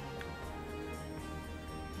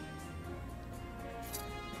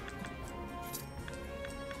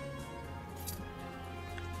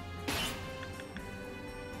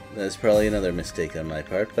 That's probably another mistake on my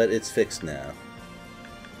part, but it's fixed now.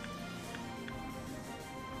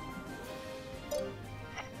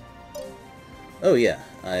 Oh yeah,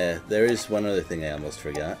 there is one other thing I almost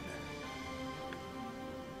forgot.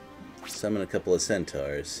 Summon a couple of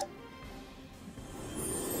centaurs.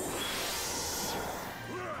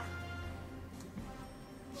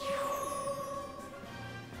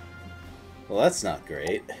 Well, that's not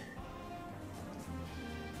great.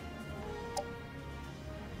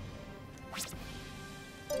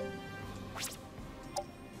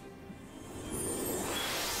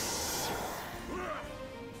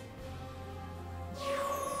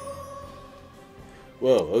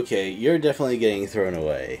 Whoa, okay, you're definitely getting thrown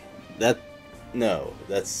away. No,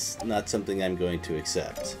 that's not something I'm going to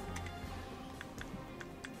accept.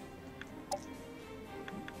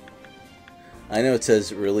 I know it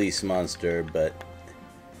says release monster, but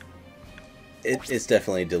it's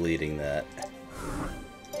definitely deleting that.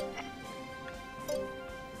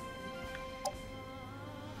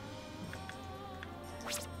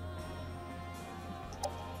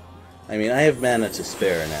 I mean, I have mana to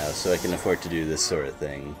spare now, so I can afford to do this sort of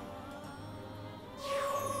thing.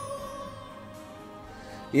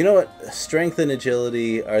 You know what? Strength and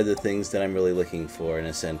agility are the things that I'm really looking for in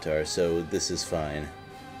a centaur, so this is fine.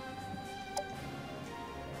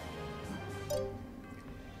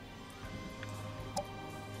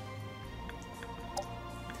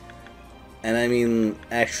 And I mean,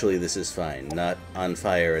 actually this is fine, not on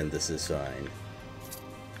fire and this is fine.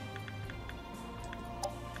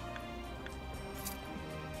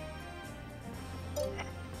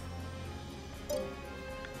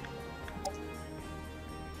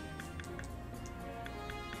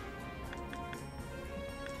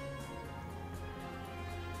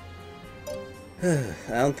 I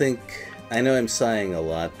don't think... I know I'm sighing a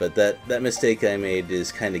lot, but that mistake I made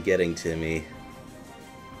is kind of getting to me.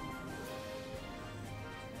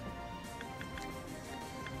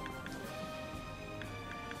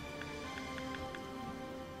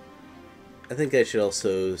 I think I should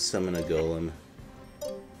also summon a golem.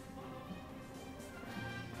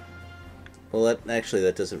 Well,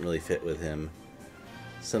 that doesn't really fit with him.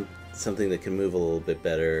 Something that can move a little bit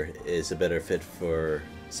better is a better fit for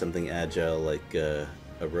something agile like a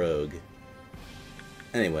rogue.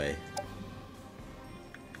 Anyway.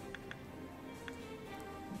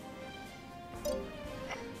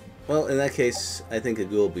 Well, in that case, I think a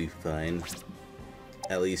ghoul will be fine.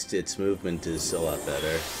 At least its movement is a lot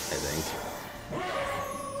better, I think.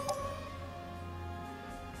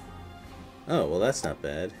 Oh, well that's not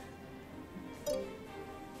bad.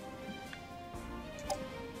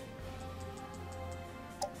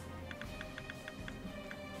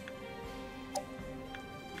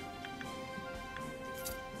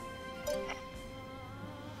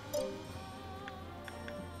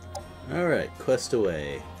 Alright, quest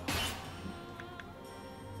away.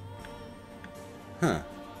 Huh.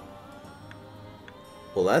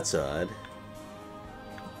 Well, that's odd.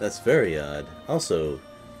 That's very odd. Also,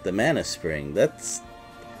 the mana spring, that's...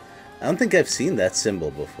 I don't think I've seen that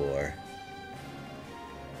symbol before.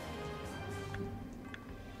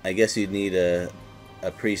 I guess you'd need a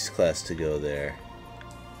priest class to go there.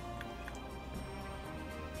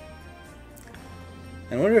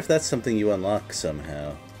 I wonder if that's something you unlock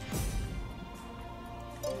somehow.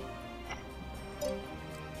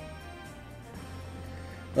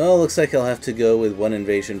 Well, looks like I'll have to go with one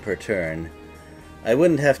invasion per turn. I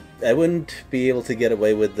wouldn't be able to get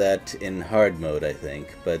away with that in hard mode, I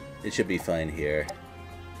think, but it should be fine here.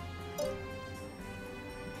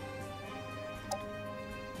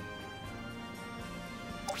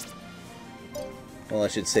 Well, I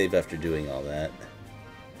should save after doing all that.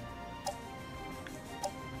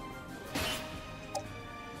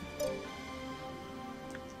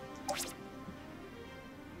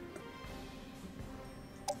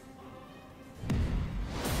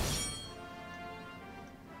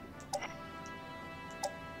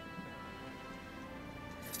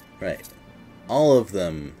 Right. All of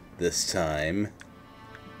them this time.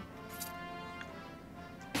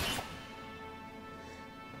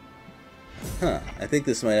 Huh. I think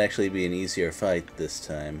this might actually be an easier fight this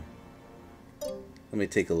time. Let me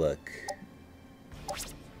take a look.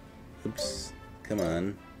 Oops. Come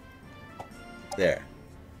on. There.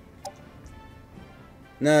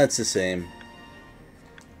 No, it's the same.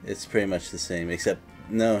 It's pretty much the same, except...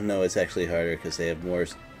 No, it's actually harder because they have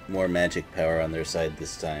more magic power on their side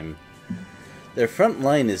this time. Their front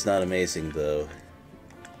line is not amazing, though.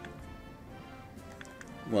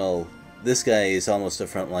 Well, this guy is almost a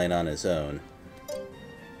front line on his own.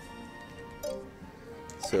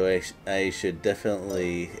 So I should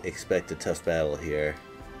definitely expect a tough battle here.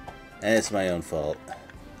 And it's my own fault.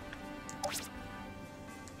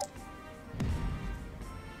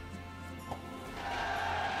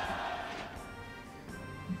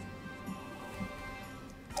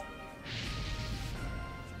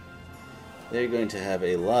 They're going to have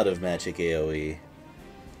a lot of magic AoE.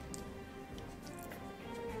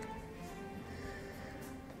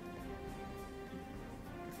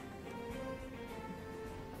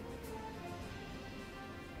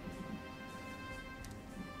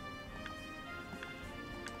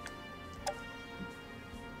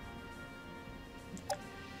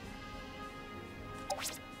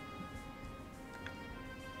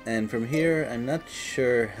 And from here, I'm not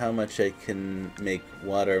sure how much I can make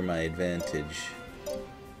water my advantage.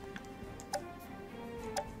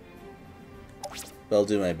 But I'll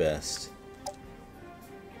do my best.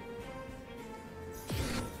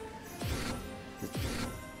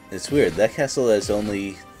 It's weird, that castle has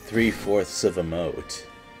only 3/4 of a moat.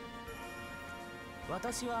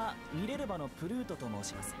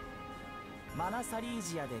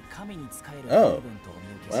 Oh,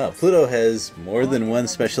 wow, Pluto has more than one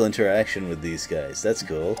special interaction with these guys. That's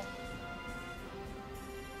cool.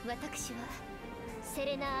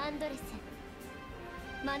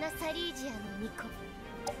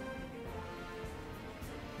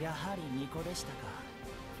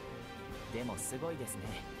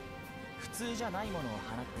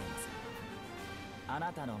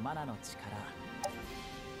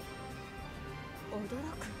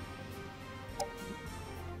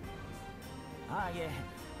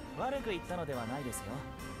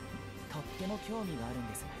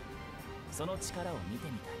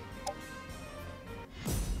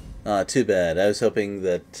 Ah, too bad. I was hoping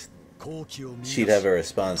that she'd have a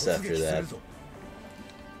response after that.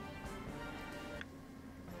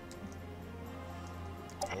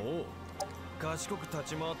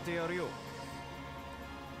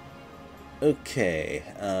 Okay,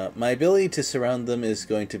 my ability to surround them is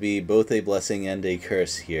going to be both a blessing and a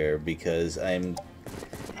curse here, because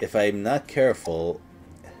if I'm not careful,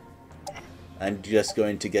 I'm just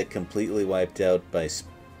going to get completely wiped out by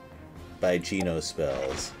Geno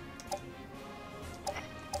spells.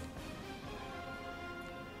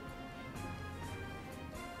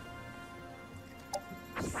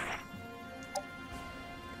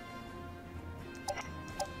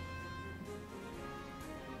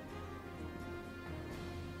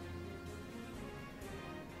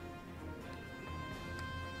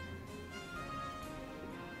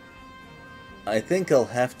 I think I'll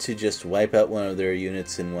have to just wipe out one of their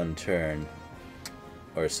units in one turn,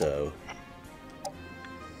 or so.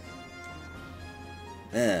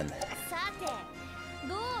 Man.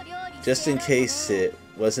 Just in case it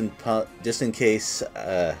wasn't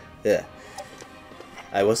yeah,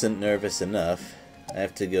 I wasn't nervous enough, I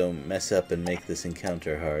have to go mess up and make this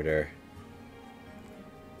encounter harder.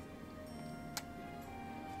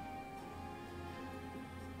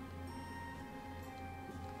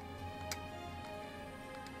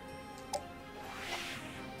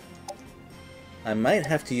 I might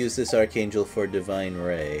have to use this Archangel for Divine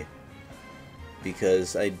Ray,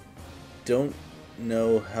 because I don't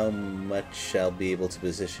know how much I'll be able to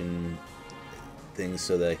position things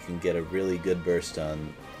so that I can get a really good burst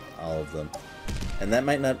on all of them. And that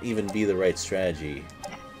might not even be the right strategy.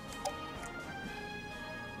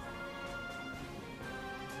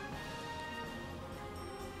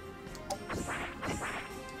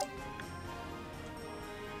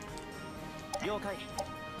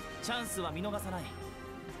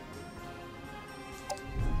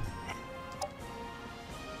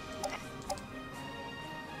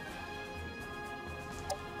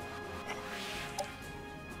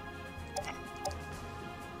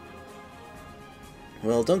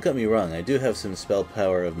 Well, don't get me wrong, I do have some spell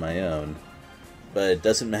power of my own, but it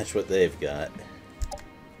doesn't match what they've got.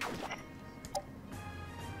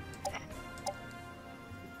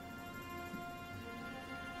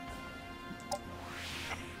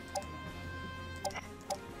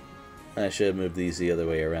 I should have moved these the other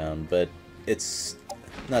way around, but it's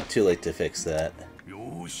not too late to fix that.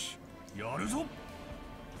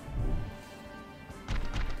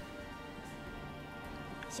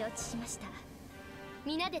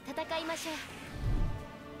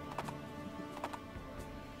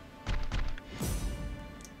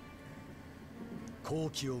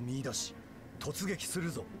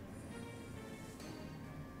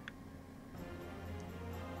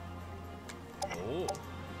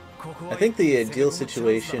 I think the ideal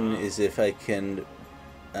situation is if I can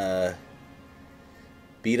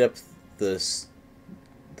beat up the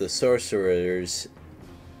sorcerers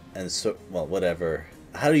and well, whatever.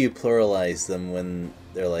 How do you pluralize them when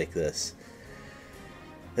they're like this?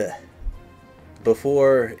 If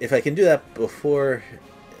I can do that before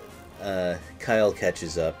Kyle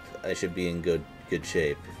catches up, I should be in good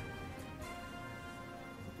shape.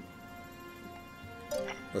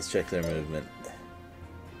 Let's check their movement.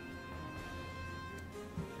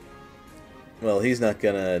 Well, he's not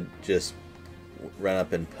gonna just run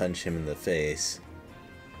up and punch him in the face.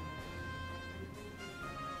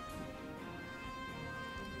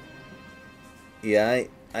 Yeah,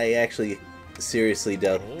 I actually seriously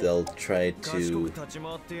doubt they'll try to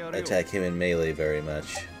attack him in melee very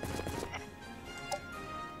much.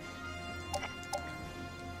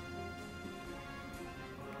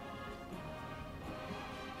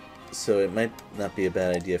 So it might not be a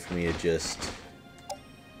bad idea for me to just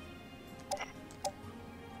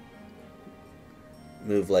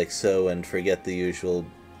move like so and forget the usual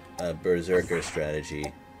berserker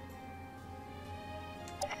strategy.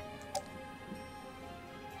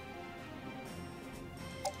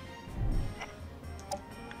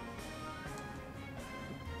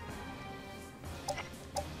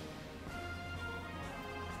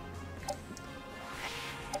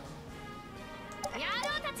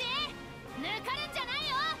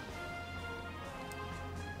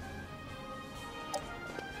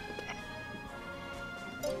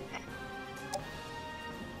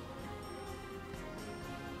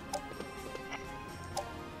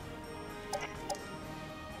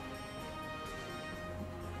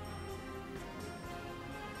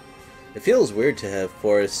 It feels weird to have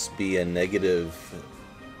force be a negative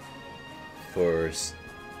for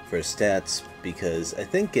stats, because I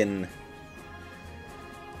think in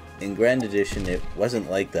Grand Edition it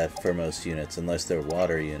wasn't like that for most units, unless they're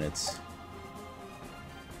water units.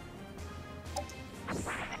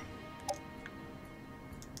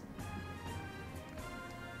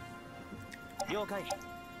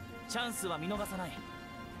 チャンスは見逃さない。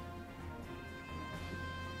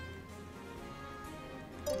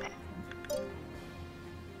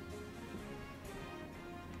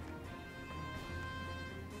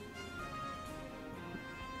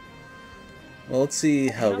 Well, let's see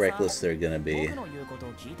how reckless they're gonna be.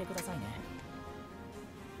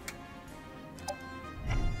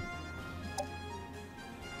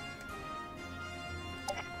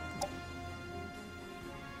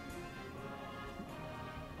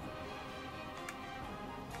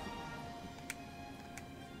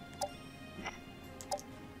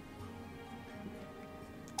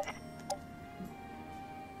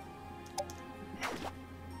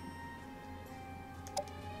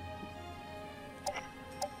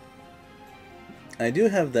 I do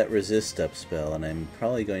have that resist up spell, and I'm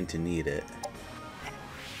probably going to need it.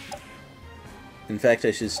 In fact,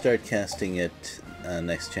 I should start casting it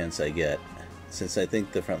next chance I get, since I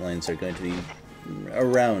think the front lines are going to be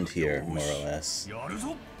around here, more or less.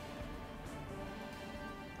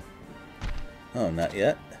 Oh, not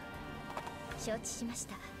yet? 承知しまし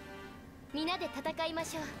た。皆で戦いま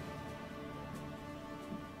しょう。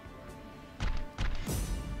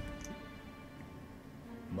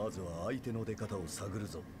 まずは相手の出方を探る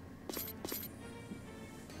ぞ。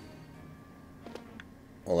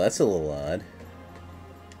 Well, that's a little odd.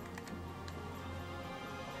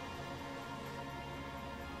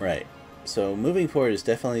 Right. So moving forward is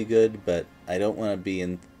definitely good, but I don't want to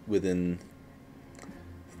be within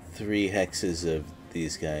 3 hexes of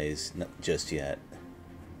these guys just yet.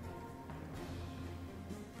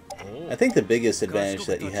 I think the biggest advantage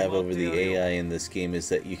that you have over the AI in this game is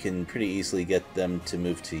that you can pretty easily get them to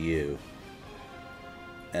move to you.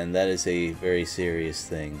 And that is a very serious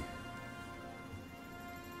thing.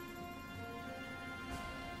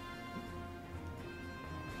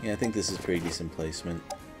 Yeah, I think this is pretty decent placement.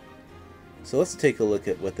 So let's take a look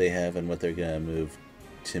at what they have and what they're going to move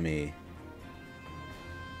to me.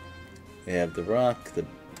 They have the rock, the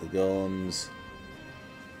golems.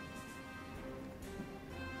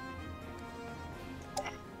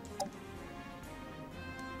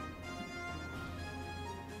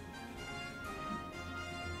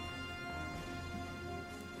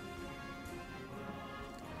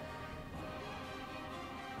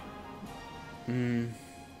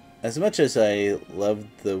 As much as I love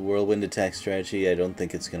the whirlwind attack strategy, I don't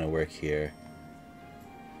think it's going to work here.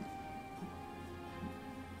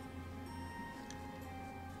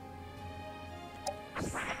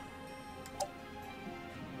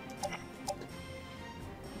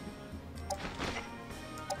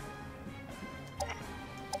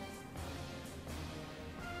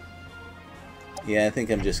 Yeah, I think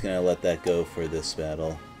I'm just going to let that go for this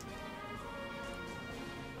battle.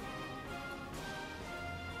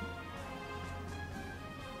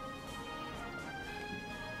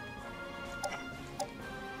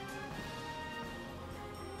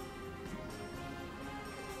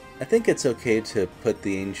 I think it's okay to put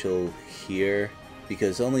the angel here,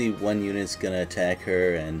 because only one unit's gonna attack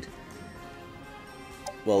her, and...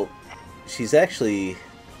 well, she's actually...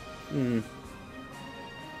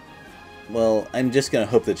 well, I'm just gonna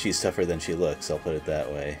hope that she's tougher than she looks, I'll put it that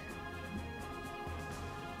way.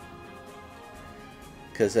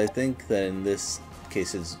 Because I think that in this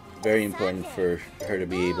case it's very important for her to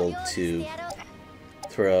be able to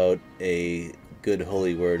throw out a good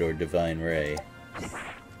holy word or divine ray.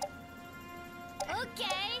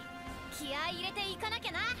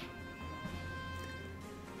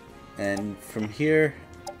 And from here,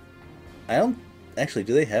 I don't... actually,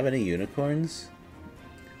 do they have any unicorns?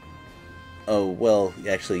 Oh, well,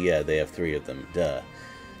 actually, yeah, they have 3 of them. Duh.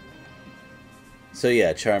 So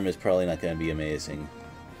yeah, charm is probably not going to be amazing.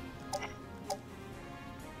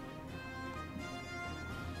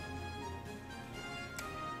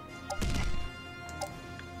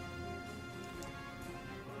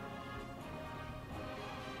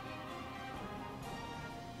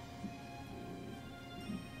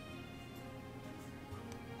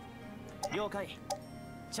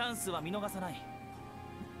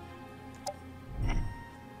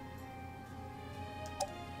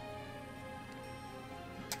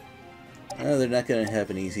 Oh, they're not going to have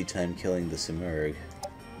an easy time killing the Simurgh.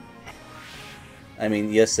 I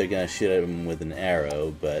mean, yes, they're going to shoot at him with an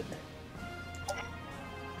arrow, but...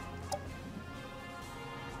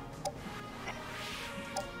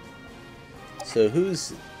 so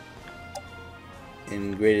who's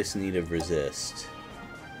in greatest need of resist?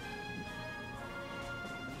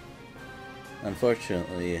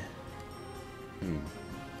 Unfortunately,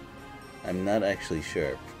 I'm not actually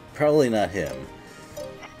sure. Probably not him.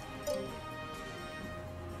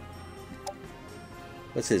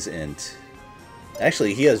 What's his int?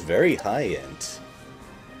 Actually, he has very high int.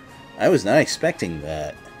 I was not expecting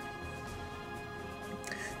that.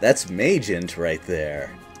 That's mage int right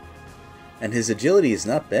there. And his agility is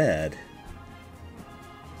not bad.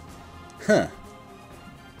 Huh.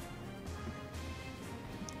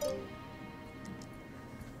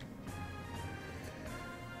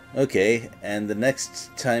 Okay, and the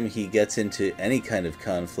next time he gets into any kind of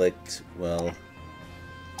conflict, well,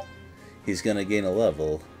 he's gonna gain a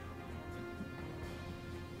level.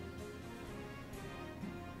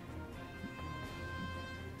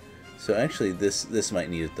 So actually this might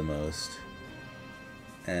need it the most.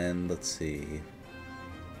 And let's see.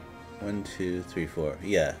 1, 2, 3, 4.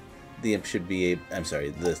 Yeah. The imp should be I'm sorry,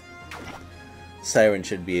 the siren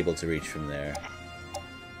should be able to reach from there.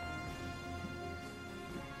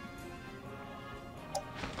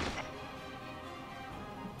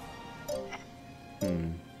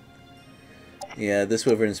 Yeah, this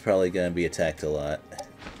wyvern's probably gonna be attacked a lot.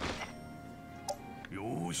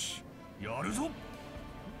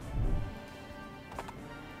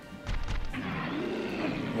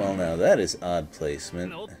 Well, now that is odd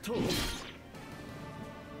placement.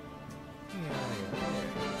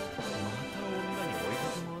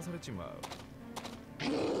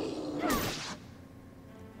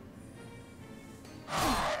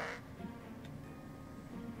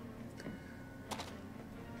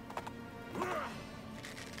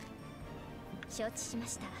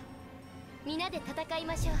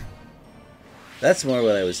 That's more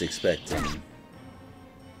what I was expecting.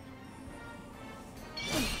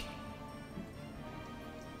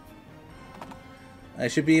 I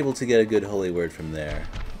should be able to get a good holy word from there.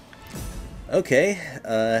 Okay,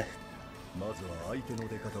 I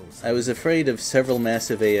was afraid of several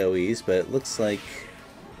massive AoEs, but it looks like...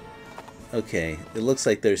 Okay, it looks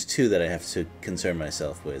like there's two that I have to concern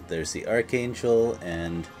myself with. There's the Archangel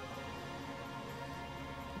and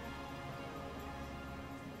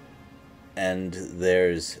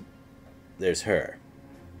there's her.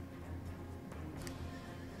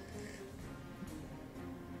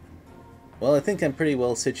 Well, I think I'm pretty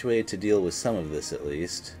well situated to deal with some of this, at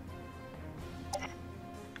least.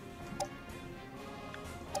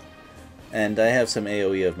 And I have some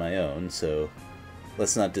AoE of my own, so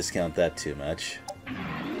let's not discount that too much.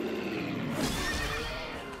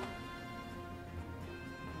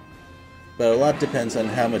 But a lot depends on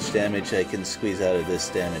how much damage I can squeeze out of this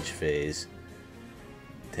damage phase.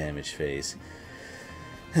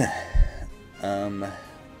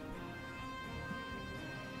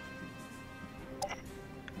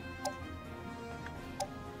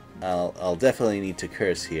 I'll definitely need to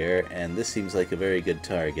curse here, and this seems like a very good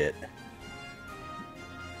target.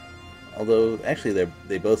 Although, actually,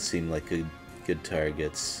 they both seem like good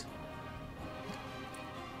targets.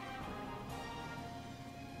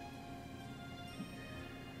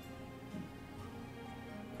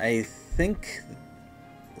 I think...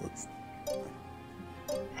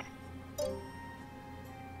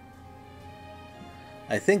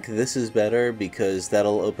 I think this is better because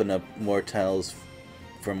that'll open up more tiles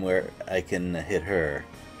from where I can hit her.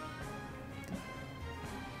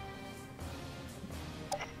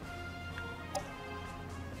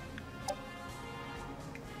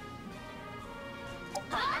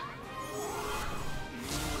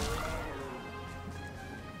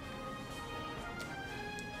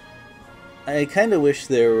 I kind of wish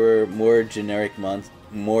there were more generic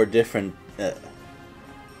more different...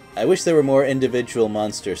 I wish there were more individual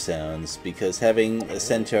monster sounds, because having a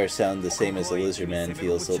centaur sound the same as a lizardman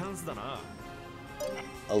feels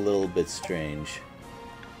a little bit strange.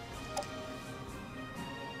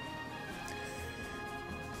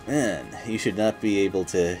 Man, you should not be able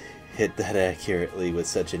to hit that accurately with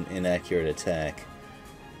such an inaccurate attack.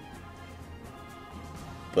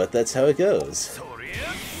 But that's how it goes.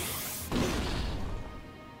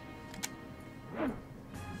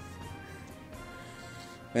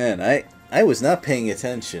 Man, I was not paying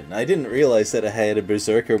attention. I didn't realize that I had a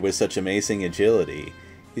berserker with such amazing agility.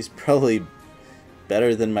 He's probably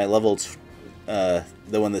better than my level... the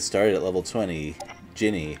one that started at level 20,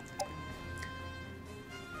 Ginny.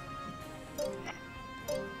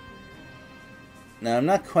 Now, I'm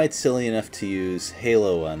not quite silly enough to use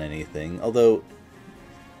Halo on anything, although...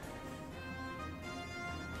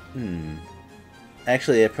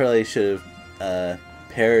 Actually, I probably should have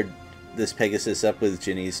paired this Pegasus up with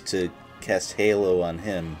Ginny's to cast Halo on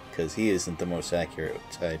him, because he isn't the most accurate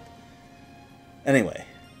type. Anyway.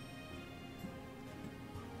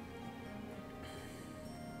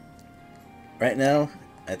 Right now,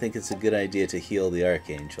 I think it's a good idea to heal the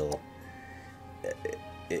Archangel.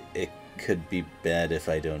 It could be bad if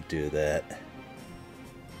I don't do that.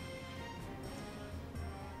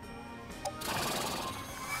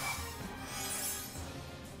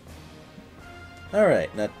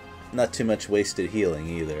 Alright, not too much wasted healing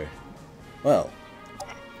either. Well,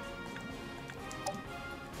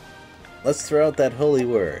 let's throw out that holy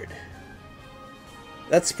word.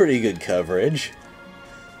 That's pretty good coverage.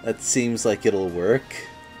 That seems like it'll work.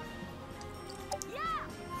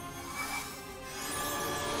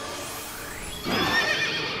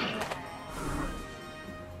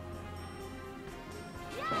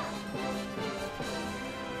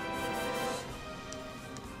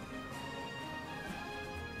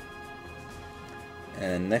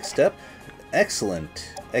 And next up, excellent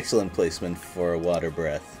placement for a water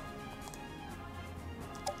breath.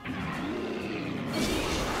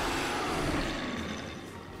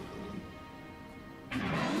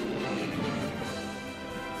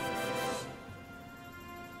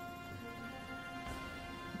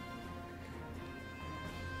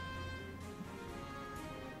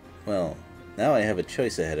 Well, now I have a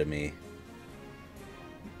choice ahead of me.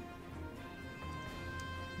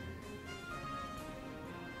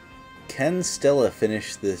 Can Stella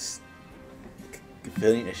finish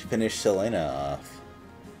Selena off?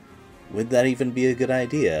 Would that even be a good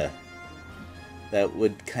idea? That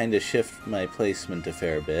would kind of shift my placement a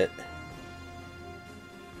fair bit.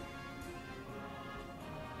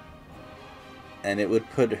 And it would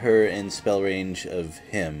put her in spell range of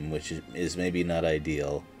him, which is maybe not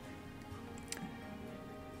ideal.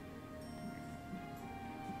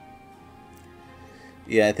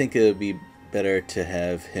 Yeah, I think it would be better to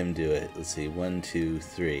have him do it. Let's see, 1, 2,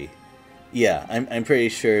 3. Yeah, I'm pretty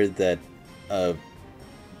sure that a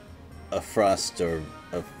frost or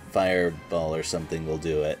a fireball or something will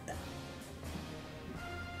do it.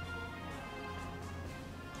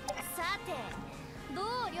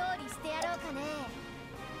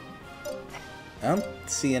 I don't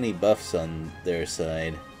see any buffs on their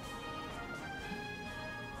side.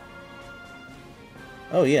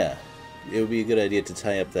 Oh yeah, it would be a good idea to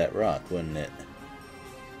tie up that rock, wouldn't it?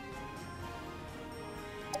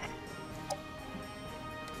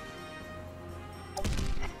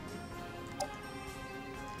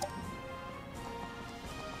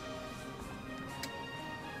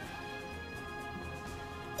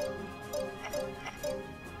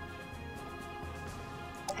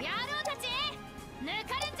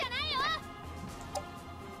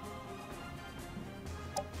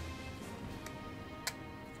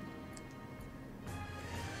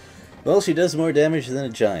 Well, she does more damage than a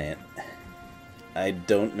giant. I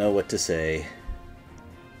don't know what to say.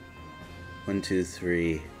 1, 2,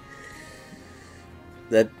 3.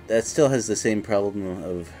 That still has the same problem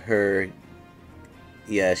of her.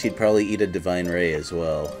 Yeah, she'd probably eat a Divine Ray as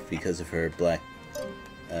well because of her black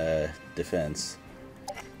defense.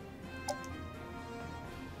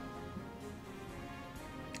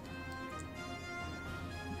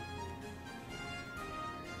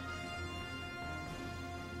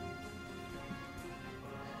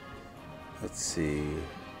 Let's see.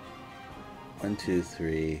 1, 2,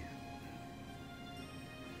 3.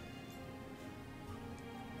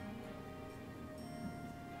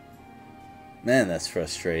 Man, that's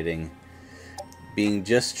frustrating. Being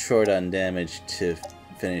just short on damage to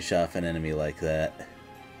finish off an enemy like that.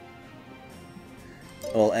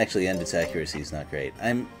 Well, actually, and its accuracy is not great.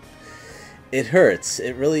 It hurts.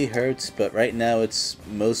 It really hurts, but right now it's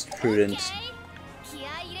most prudent.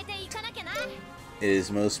 It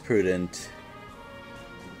is most prudent.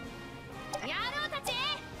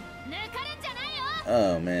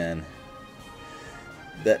 Oh man,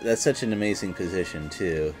 that's such an amazing position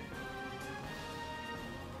too.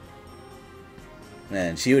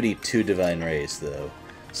 Man, she would eat 2 Divine Rays though,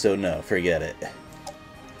 so no, forget it.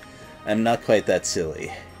 I'm not quite that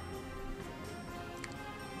silly.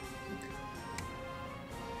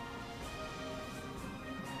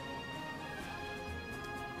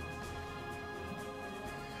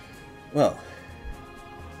 Well,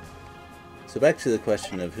 so back to the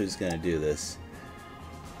question of who's going to do this.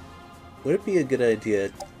 Would it be a good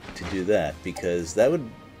idea to do that? Because that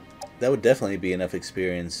would definitely be enough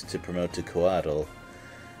experience to promote to Coatl.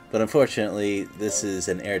 But unfortunately, this is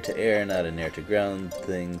an air-to-air, not an air-to-ground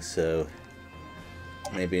thing, so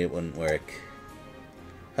maybe it wouldn't work.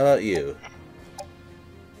 How about you?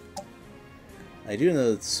 I do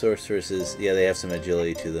know that sorceresses, yeah, they have some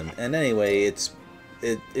agility to them. And anyway, it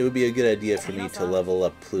would be a good idea for me to level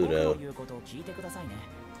up Pluto.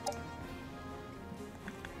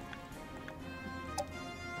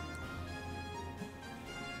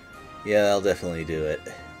 Yeah, I'll definitely do it.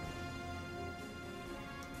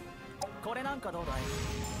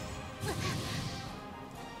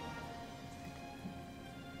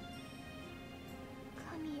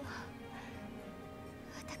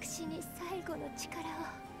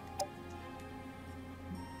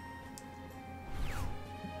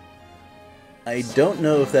 I don't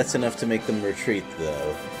know if that's enough to make them retreat,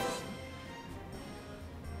 though.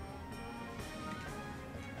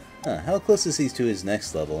 Huh, how close is he to his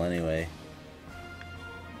next level, anyway?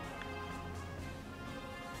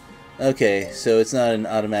 Okay, so it's not an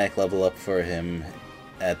automatic level up for him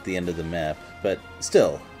at the end of the map, but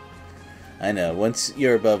still. I know, once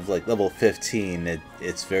you're above, like, level 15,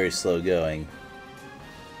 it's very slow going.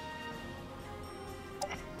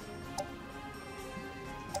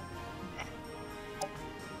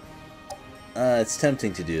 It's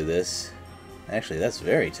tempting to do this. Actually, that's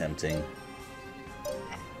very tempting.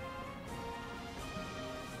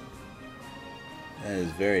 That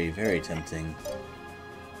is very, very tempting.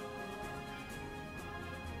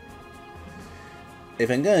 If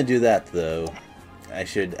I'm gonna do that, though, I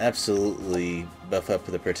should absolutely buff up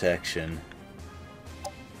the protection.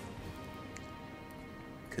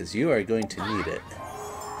 Because you are going to need it.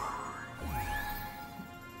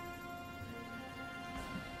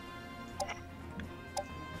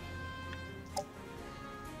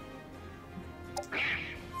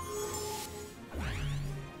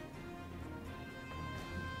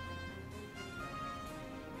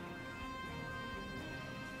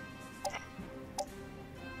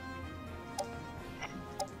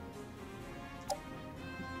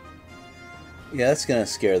 Yeah, that's gonna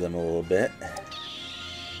scare them a little bit.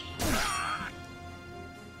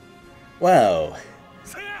 Wow.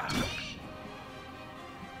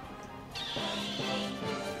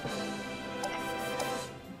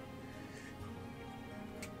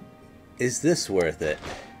 Is this worth it?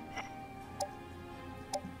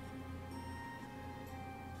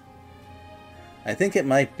 I think it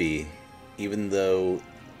might be, even though...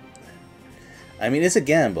 I mean, it's a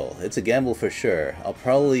gamble. It's a gamble for sure. I'll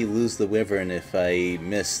probably lose the Wyvern if I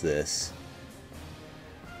miss this.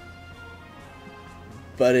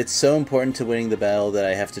 But it's so important to winning the battle that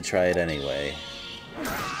I have to try it anyway.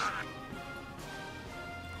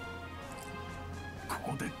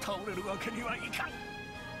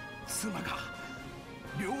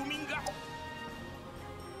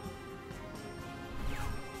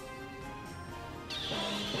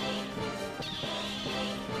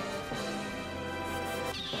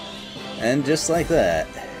 And just like that.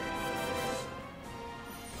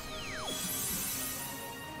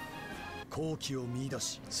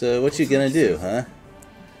 So what you gonna do, huh?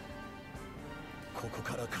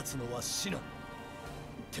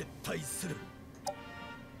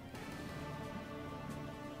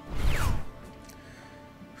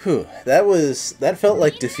 Whew, that felt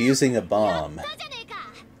like defusing a bomb.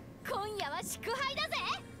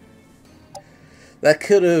 That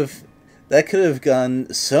could have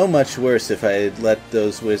gone so much worse if I had let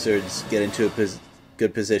those wizards get into a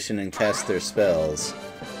good position and cast their spells.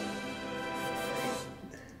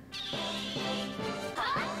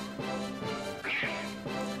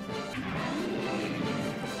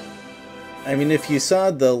 I mean, if you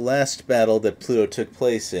saw the last battle that Pluto took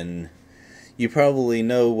place in, you probably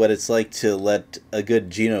know what it's like to let a good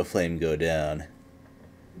Genoflame go down.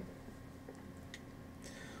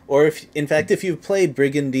 Or if, in fact, if you've played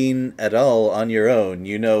Brigandine at all on your own,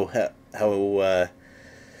 you know how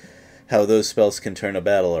those spells can turn a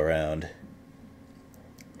battle around.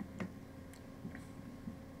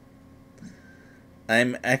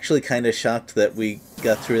 I'm actually kind of shocked that we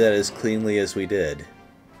got through that as cleanly as we did.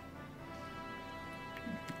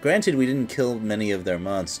 Granted, we didn't kill many of their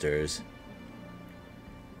monsters.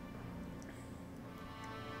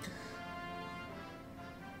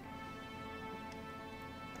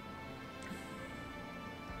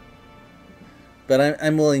 But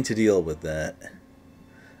I'm willing to deal with that.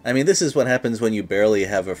 I mean, this is what happens when you barely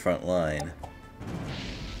have a front line.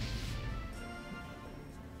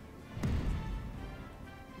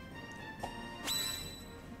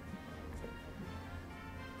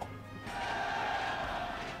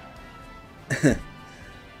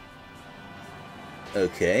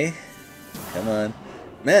 Okay. Come on.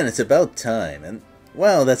 Man, it's about time. And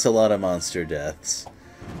wow, that's a lot of monster deaths.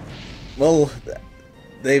 Well,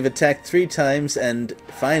 they've attacked 3 times, and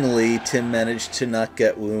finally, Tim managed to not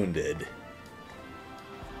get wounded.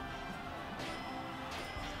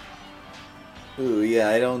 Ooh, yeah,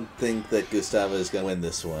 I don't think that Gustavo is going to win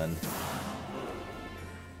this one.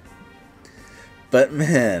 But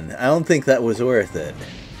man, I don't think that was worth it.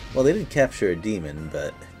 Well, they did capture a demon,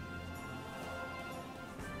 but...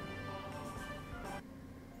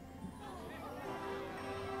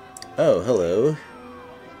 Oh, hello.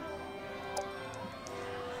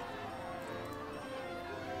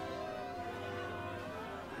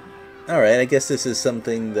 Alright, I guess this is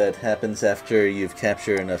something that happens after you've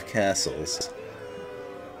captured enough castles.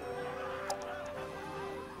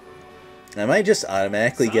 Am I just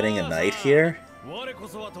automatically getting a knight here?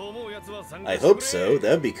 I hope so.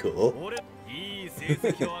 That'd be cool.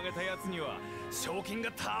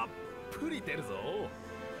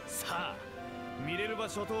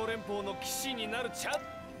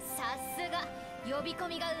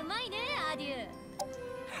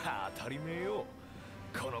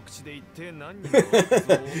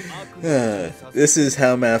 This is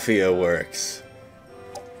how Mafia works.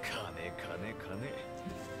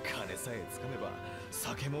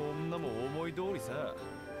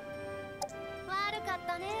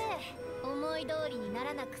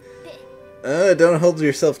 Don't hold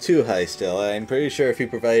yourself too high, Stella. I'm pretty sure if you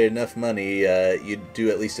provided enough money, you'd do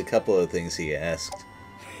at least a couple of things he asked.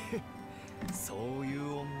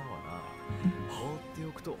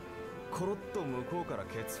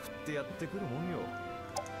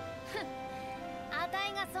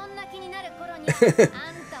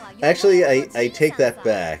 Actually, I take that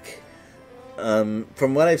back.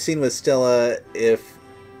 From what I've seen with Stella,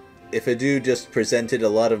 if a dude just presented a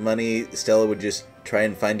lot of money, Stella would just try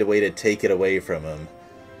and find a way to take it away from him.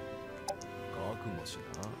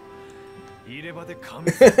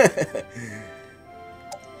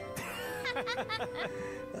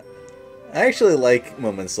 I actually like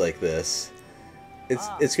moments like this.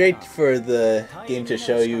 It's great for the game to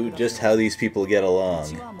show you just how these people get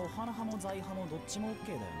along.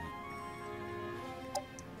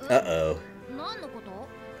 Uh-oh.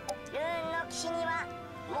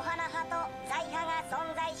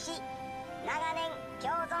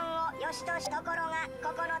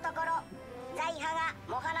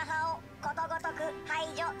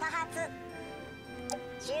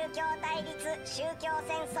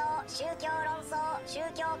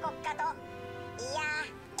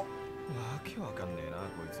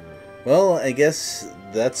 Well, I guess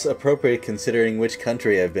that's appropriate considering which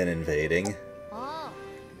country I've been invading.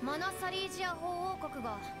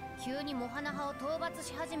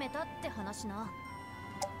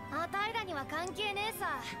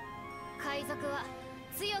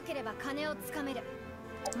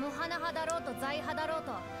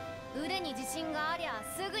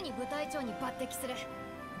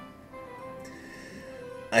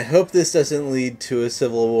 I hope this doesn't lead to a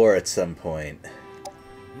civil war at some point.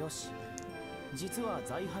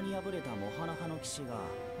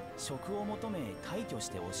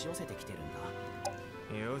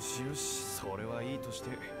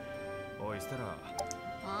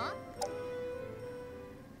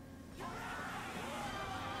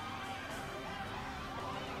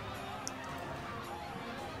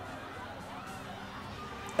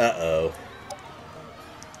 Uh-oh.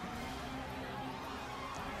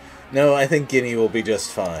 No, I think Guinea will be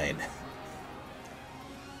just fine.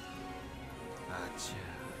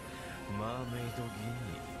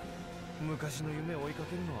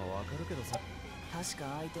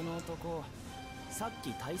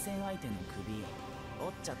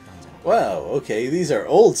 Wow, okay, these are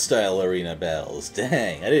old-style arena battles.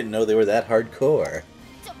 Dang, I didn't know they were that hardcore.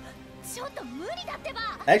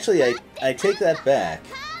 Actually, I take that back.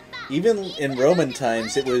 Even in Roman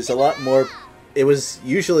times, it was a lot more... It was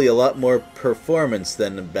usually a lot more performance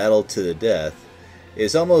than a battle to the death. It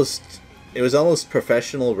was almost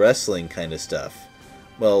professional wrestling kind of stuff.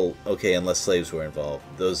 Well, okay, unless slaves were involved.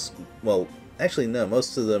 Well, actually no,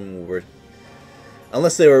 most of them were...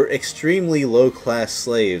 Unless they were extremely low-class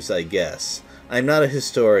slaves, I guess. I'm not a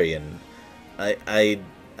historian. I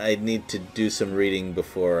need to do some reading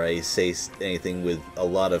before I say anything with a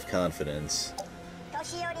lot of confidence.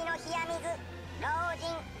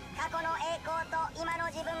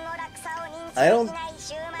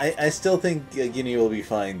 I still think Guinea will be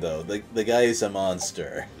fine, though. The guy is a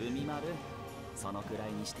monster.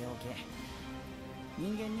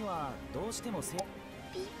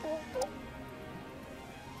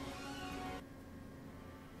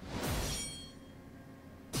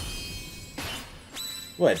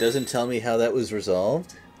 What, doesn't tell me how that was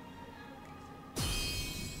resolved?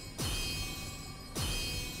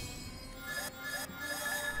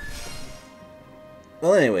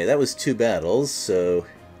 Well, anyway, that was 2 battles, so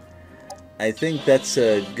I think that's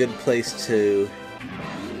a good place to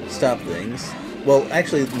stop things. Well,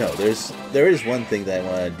 actually, no, there is one thing that I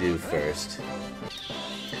want to do first.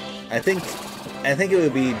 I think it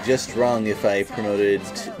would be just wrong if I promoted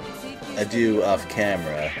a duo off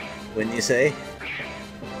camera, wouldn't you say?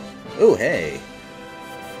 Oh, hey!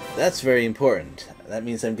 That's very important. That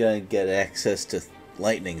means I'm gonna get access to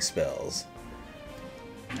lightning spells.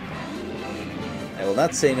 I will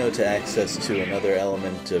not say no to access to another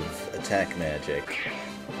element of attack magic.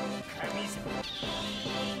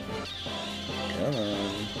 Come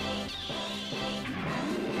on.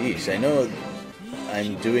 Yeesh, I know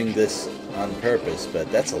I'm doing this on purpose,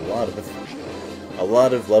 but that's a lot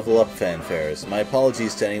of level up fanfares. My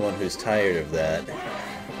apologies to anyone who's tired of that.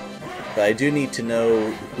 But I do need to know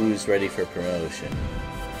who's ready for promotion.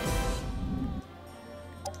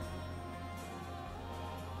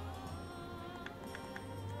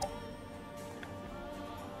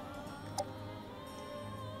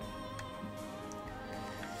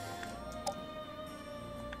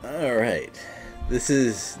 Alright. This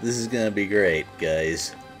is gonna be great,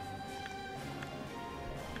 guys.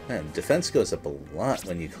 Man, defense goes up a lot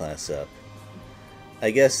when you class up.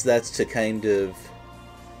 I guess that's to kind of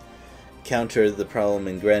counter the problem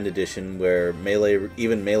in Grand Edition where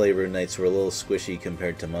even melee rune knights were a little squishy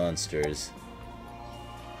compared to monsters.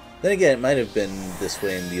 Then again, it might have been this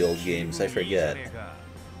way in the old games, I forget.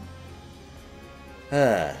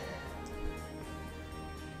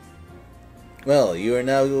 Well, you are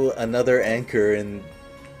now another anchor in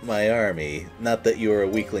my army. Not that you were a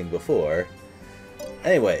weakling before.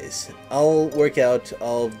 Anyways, I'll work out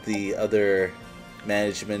all of the other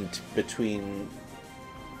management between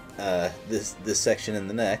this section and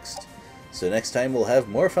the next. So next time we'll have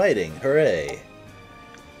more fighting. Hooray!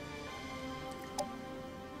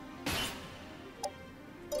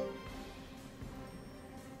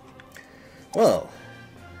 Well,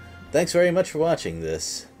 thanks very much for watching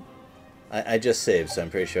this. I just saved, so I'm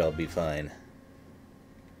pretty sure I'll be fine.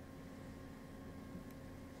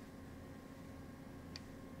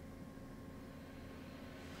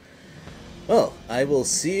 Well, I will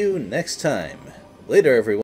see you next time. Later, everyone.